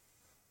course,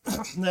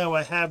 now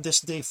I have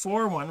this day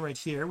 4 one right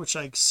here, which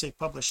I say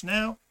publish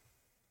now.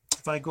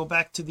 If I go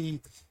back to the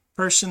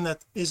person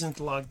that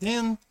isn't logged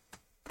in,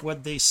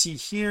 what they see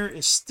here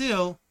is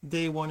still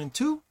day 1 and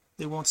 2.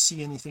 They won't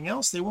see anything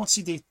else. They won't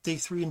see day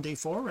 3 and day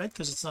 4, right,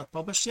 because it's not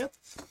published yet.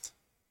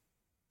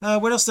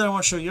 What else did I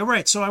want to show you? All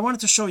right, so I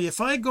wanted to show you,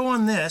 if I go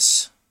on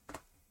this,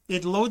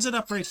 it loads it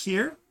up right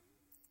here,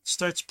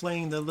 starts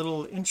playing the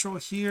little intro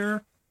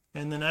here,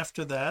 and then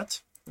after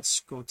that, let's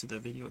go to the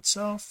video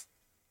itself.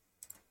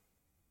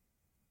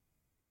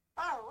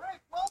 All right,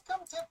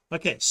 welcome to,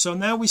 okay, so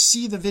now we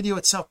see the video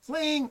itself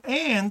playing,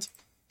 and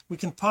we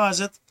can pause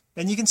it,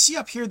 and you can see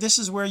up here, this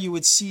is where you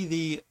would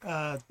see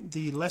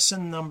the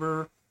lesson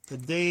number, the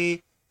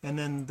day, and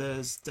then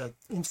the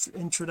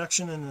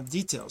introduction and the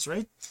details,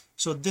 right.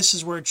 So this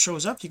is where it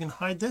shows up. You can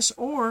hide this,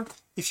 or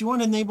if you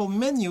want to enable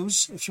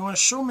menus, if you want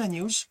to show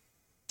menus,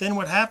 then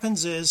what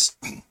happens is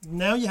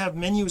now you have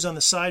menus on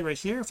the side right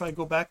here. If I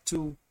go back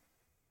to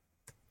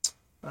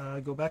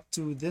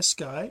this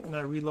guy and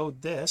I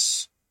reload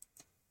this,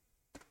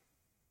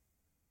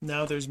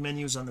 now there's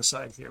menus on the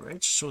side here, right.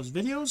 It shows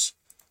videos,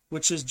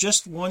 which is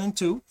just 1 and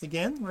 2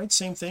 again, right,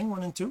 same thing,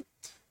 1 and 2,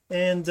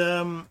 and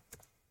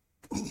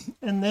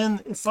then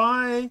if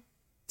I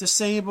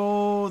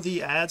disable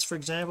the ads, for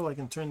example, I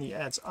can turn the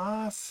ads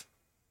off,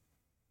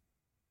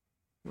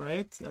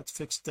 right. That's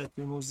fixed, that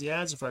removes the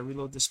ads. If I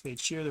reload this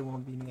page here, there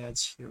won't be any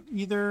ads here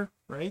either,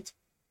 right.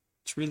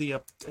 It's really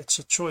it's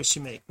a choice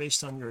you make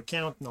based on your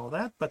account and all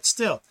that, but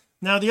still.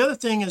 Now the other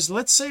thing is,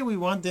 let's say we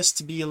want this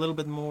to be a little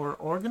bit more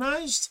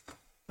organized.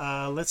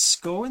 Let's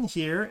go in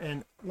here,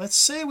 and let's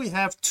say we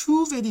have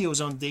 2 videos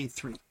on day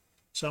 3.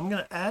 So I'm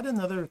going to add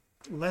another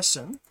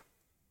lesson,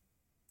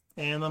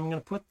 and I'm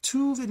going to put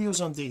 2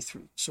 videos on day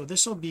 3. So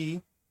this will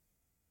be,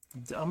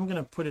 I'm going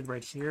to put it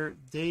right here,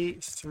 day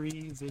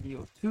 3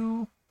 video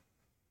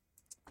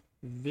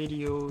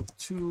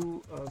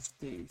 2 of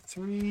day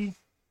 3,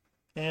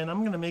 and I'm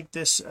going to make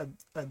this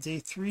a day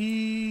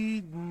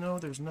 3. No,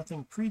 there's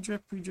nothing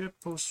pre-drip,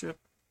 post-drip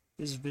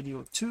is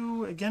video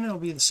 2. Again, it'll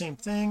be the same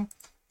thing.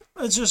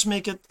 Let's just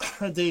make it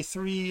a day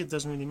 3. It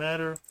doesn't really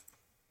matter.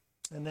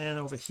 And then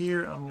over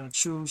here I'm going to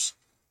choose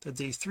the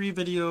day 3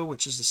 video,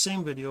 which is the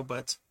same video,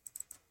 but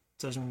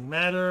it doesn't really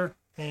matter.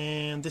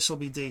 And this will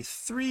be day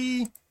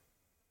 3,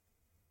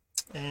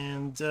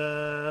 and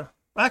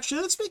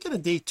actually let's make it a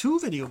day 2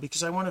 video,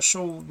 because I want to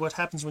show what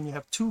happens when you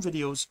have 2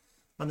 videos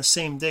on the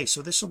same day.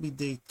 So this will be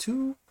day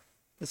 2,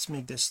 let's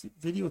make this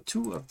video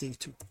 2 of day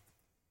 2,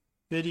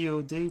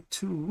 video day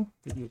 2,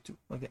 video 2.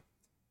 Okay,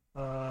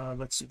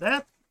 let's do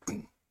that.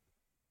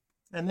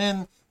 And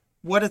then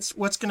what's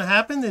going to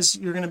happen is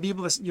you're going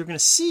to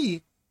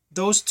see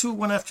those two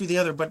one after the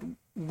other, but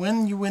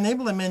when you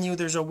enable a menu,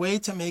 there's a way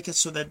to make it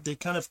so that they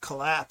kind of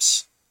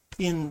collapse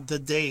in the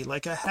day.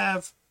 Like I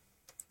have,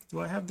 do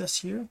I have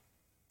this here?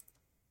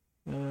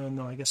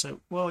 No, I guess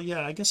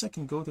I guess I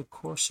can go to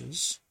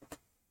courses.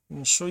 I'm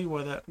going to show you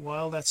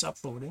while that's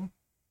uploading.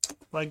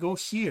 If I go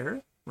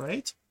here,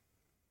 right,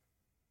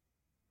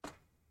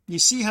 you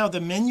see how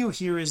the menu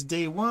here is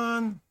day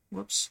 1.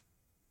 Whoops,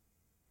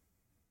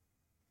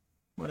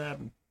 what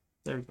happened?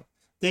 There we go.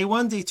 Day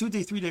 1, day 2,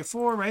 day 3, day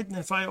 4, right? And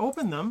if I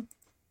open them,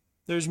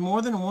 there's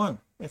more than one.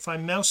 If I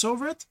mouse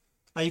over it,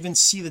 I even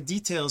see the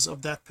details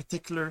of that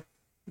particular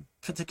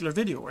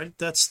video, right?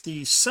 That's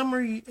the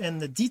summary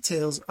and the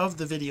details of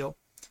the video,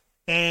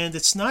 and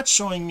it's not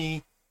showing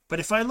me. But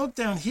if I look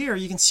down here,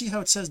 you can see how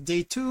it says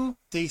day 2,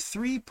 day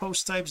 3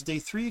 post types, day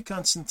 3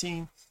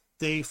 Constantine,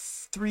 day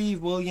 3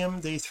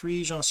 William, day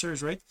 3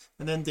 Jean-Serge, right?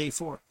 And then day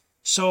 4.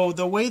 So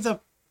the way the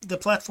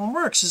platform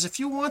works is if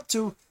you want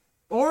to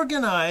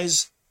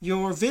organize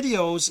your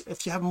videos,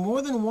 if you have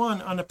more than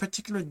one on a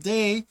particular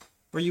day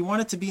where you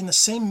want it to be in the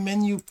same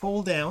menu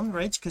pull down,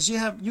 right? Because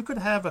you could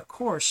have a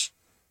course.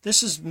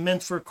 This is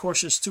meant for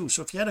courses too.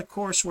 So if you had a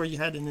course where you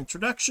had an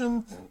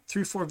introduction,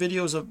 3-4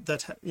 videos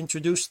that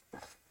introduced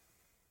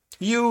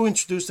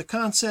the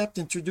concept,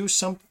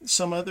 introduced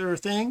some other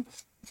thing,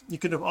 you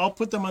could have all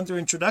put them under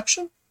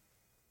introduction,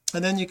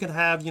 and then you could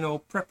have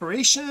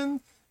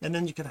preparation, and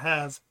then you could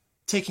have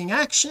taking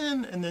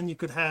action, and then you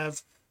could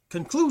have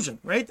conclusion,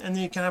 right? And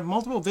then you can have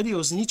multiple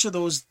videos in each of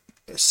those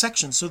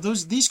sections. So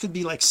these could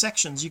be like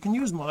sections. You can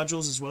use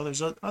modules as well.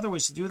 There's other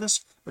ways to do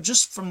this, but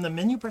just from the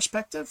menu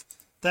perspective,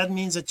 that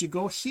means that you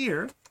go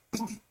here.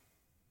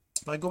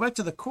 If I go back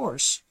to the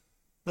course,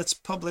 let's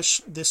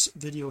publish this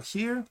video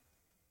here.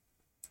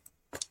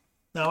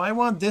 Now I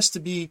want this to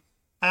be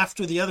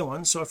after the other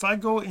one, so if I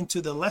go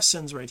into the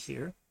lessons right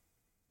here,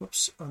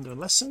 whoops, under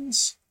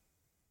lessons,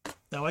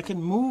 now I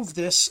can move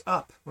this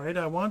up, right?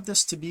 I want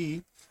this to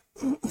be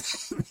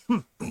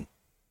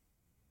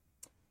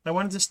I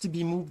wanted this to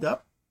be moved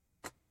up.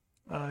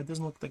 It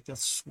doesn't look like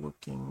that's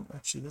working.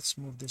 Actually, let's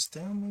move this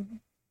down maybe.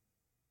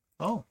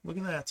 Oh, look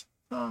at that.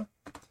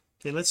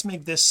 Okay, let's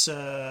make this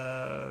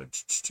 10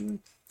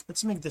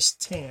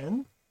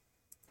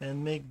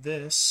 and make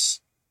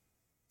this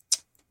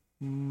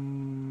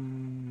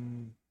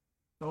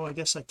oh, I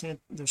guess I can't,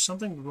 there's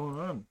something going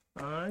on.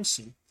 I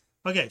see.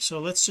 Okay, so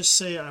let's just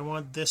say I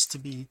want this to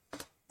be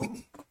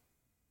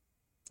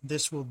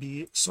this will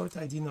be sort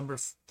ID number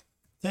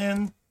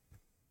 10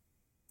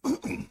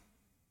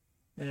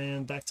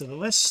 and back to the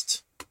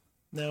list.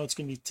 Now it's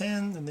going to be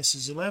 10 and this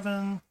is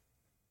 11,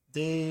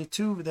 day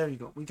 2. There you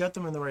go, we got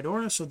them in the right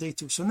order. So day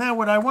 2. So now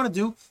what I want to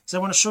do is I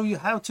want to show you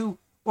how to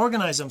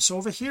organize them. So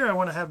over here I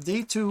want to have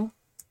day 2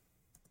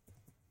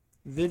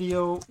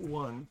 video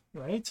 1,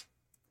 right?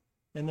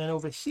 And then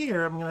over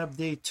here I'm going to have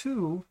day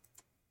 2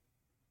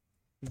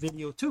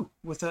 video 2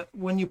 with a,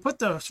 when you put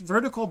the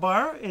vertical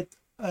bar, it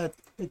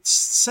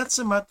sets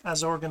them up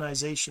as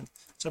organization.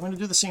 So I'm going to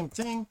do the same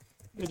thing,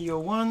 video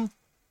 1,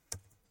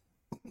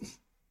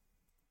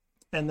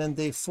 and then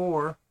day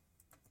 4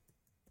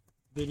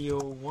 video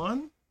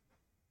 1,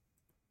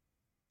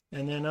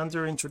 and then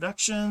under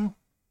introduction,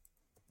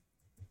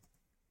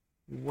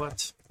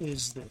 what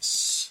is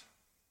this,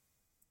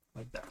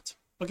 like that.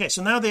 Okay,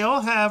 so now they all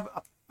have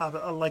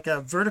like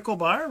a vertical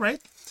bar,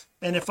 right?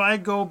 And if I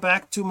go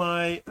back to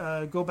my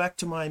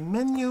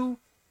menu,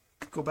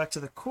 go back to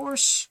the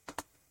course,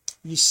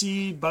 you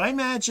see by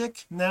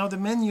magic now the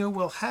menu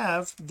will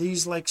have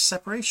these like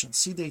separations.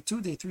 See, day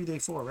 2, day 3, day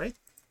 4, right?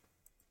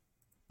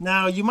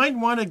 Now you might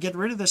want to get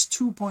rid of this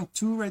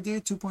 2.2 right there,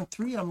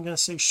 2.3. I'm going to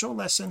say show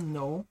lesson.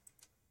 No,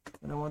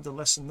 I don't want the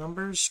lesson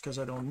numbers because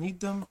I don't need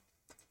them.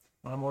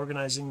 I'm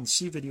organizing.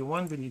 See, video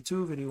 1, video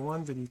 2, video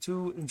 1, video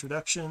 2,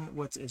 introduction,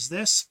 what is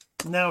this?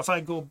 Now if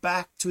I go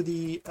back to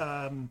the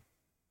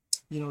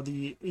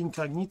the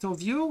incognito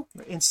view,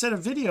 instead of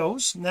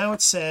videos, now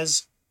it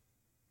says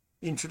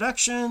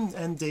introduction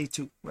and day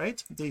 2,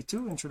 right? Day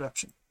 2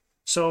 introduction.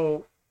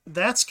 So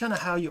that's kind of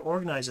how you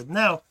organize it.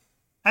 Now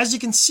as you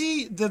can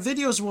see, the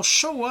videos will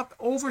show up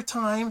over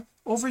time,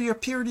 over your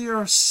period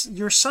of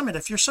your summit.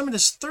 If your summit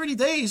is 30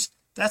 days,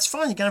 that's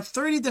fine. You can have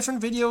 30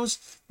 different videos,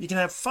 you can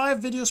have 5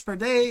 videos per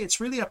day. It's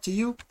really up to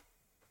you,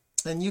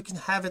 and you can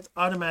have it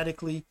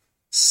automatically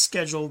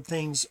scheduled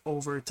things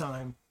over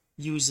time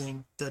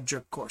using the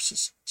drip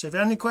courses. So if you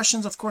have any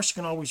questions, of course you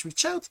can always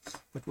reach out,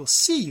 but we'll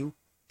see you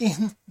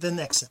in the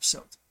next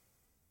episode.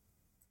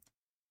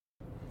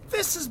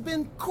 This has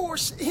been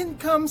Course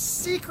Income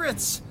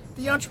Secrets,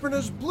 the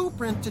entrepreneur's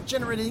blueprint to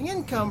generating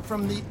income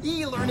from the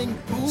e-learning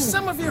boom.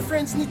 Some of your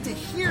friends need to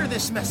hear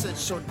this message,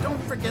 so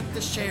don't forget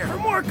to share. For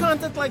more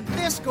content like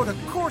this, go to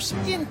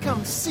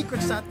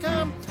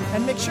CourseIncomeSecrets.com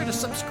and make sure to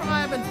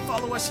subscribe and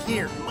follow us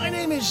here. My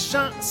name is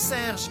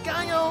Jean-Serge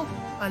Gagnon.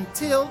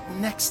 Until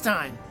next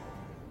time.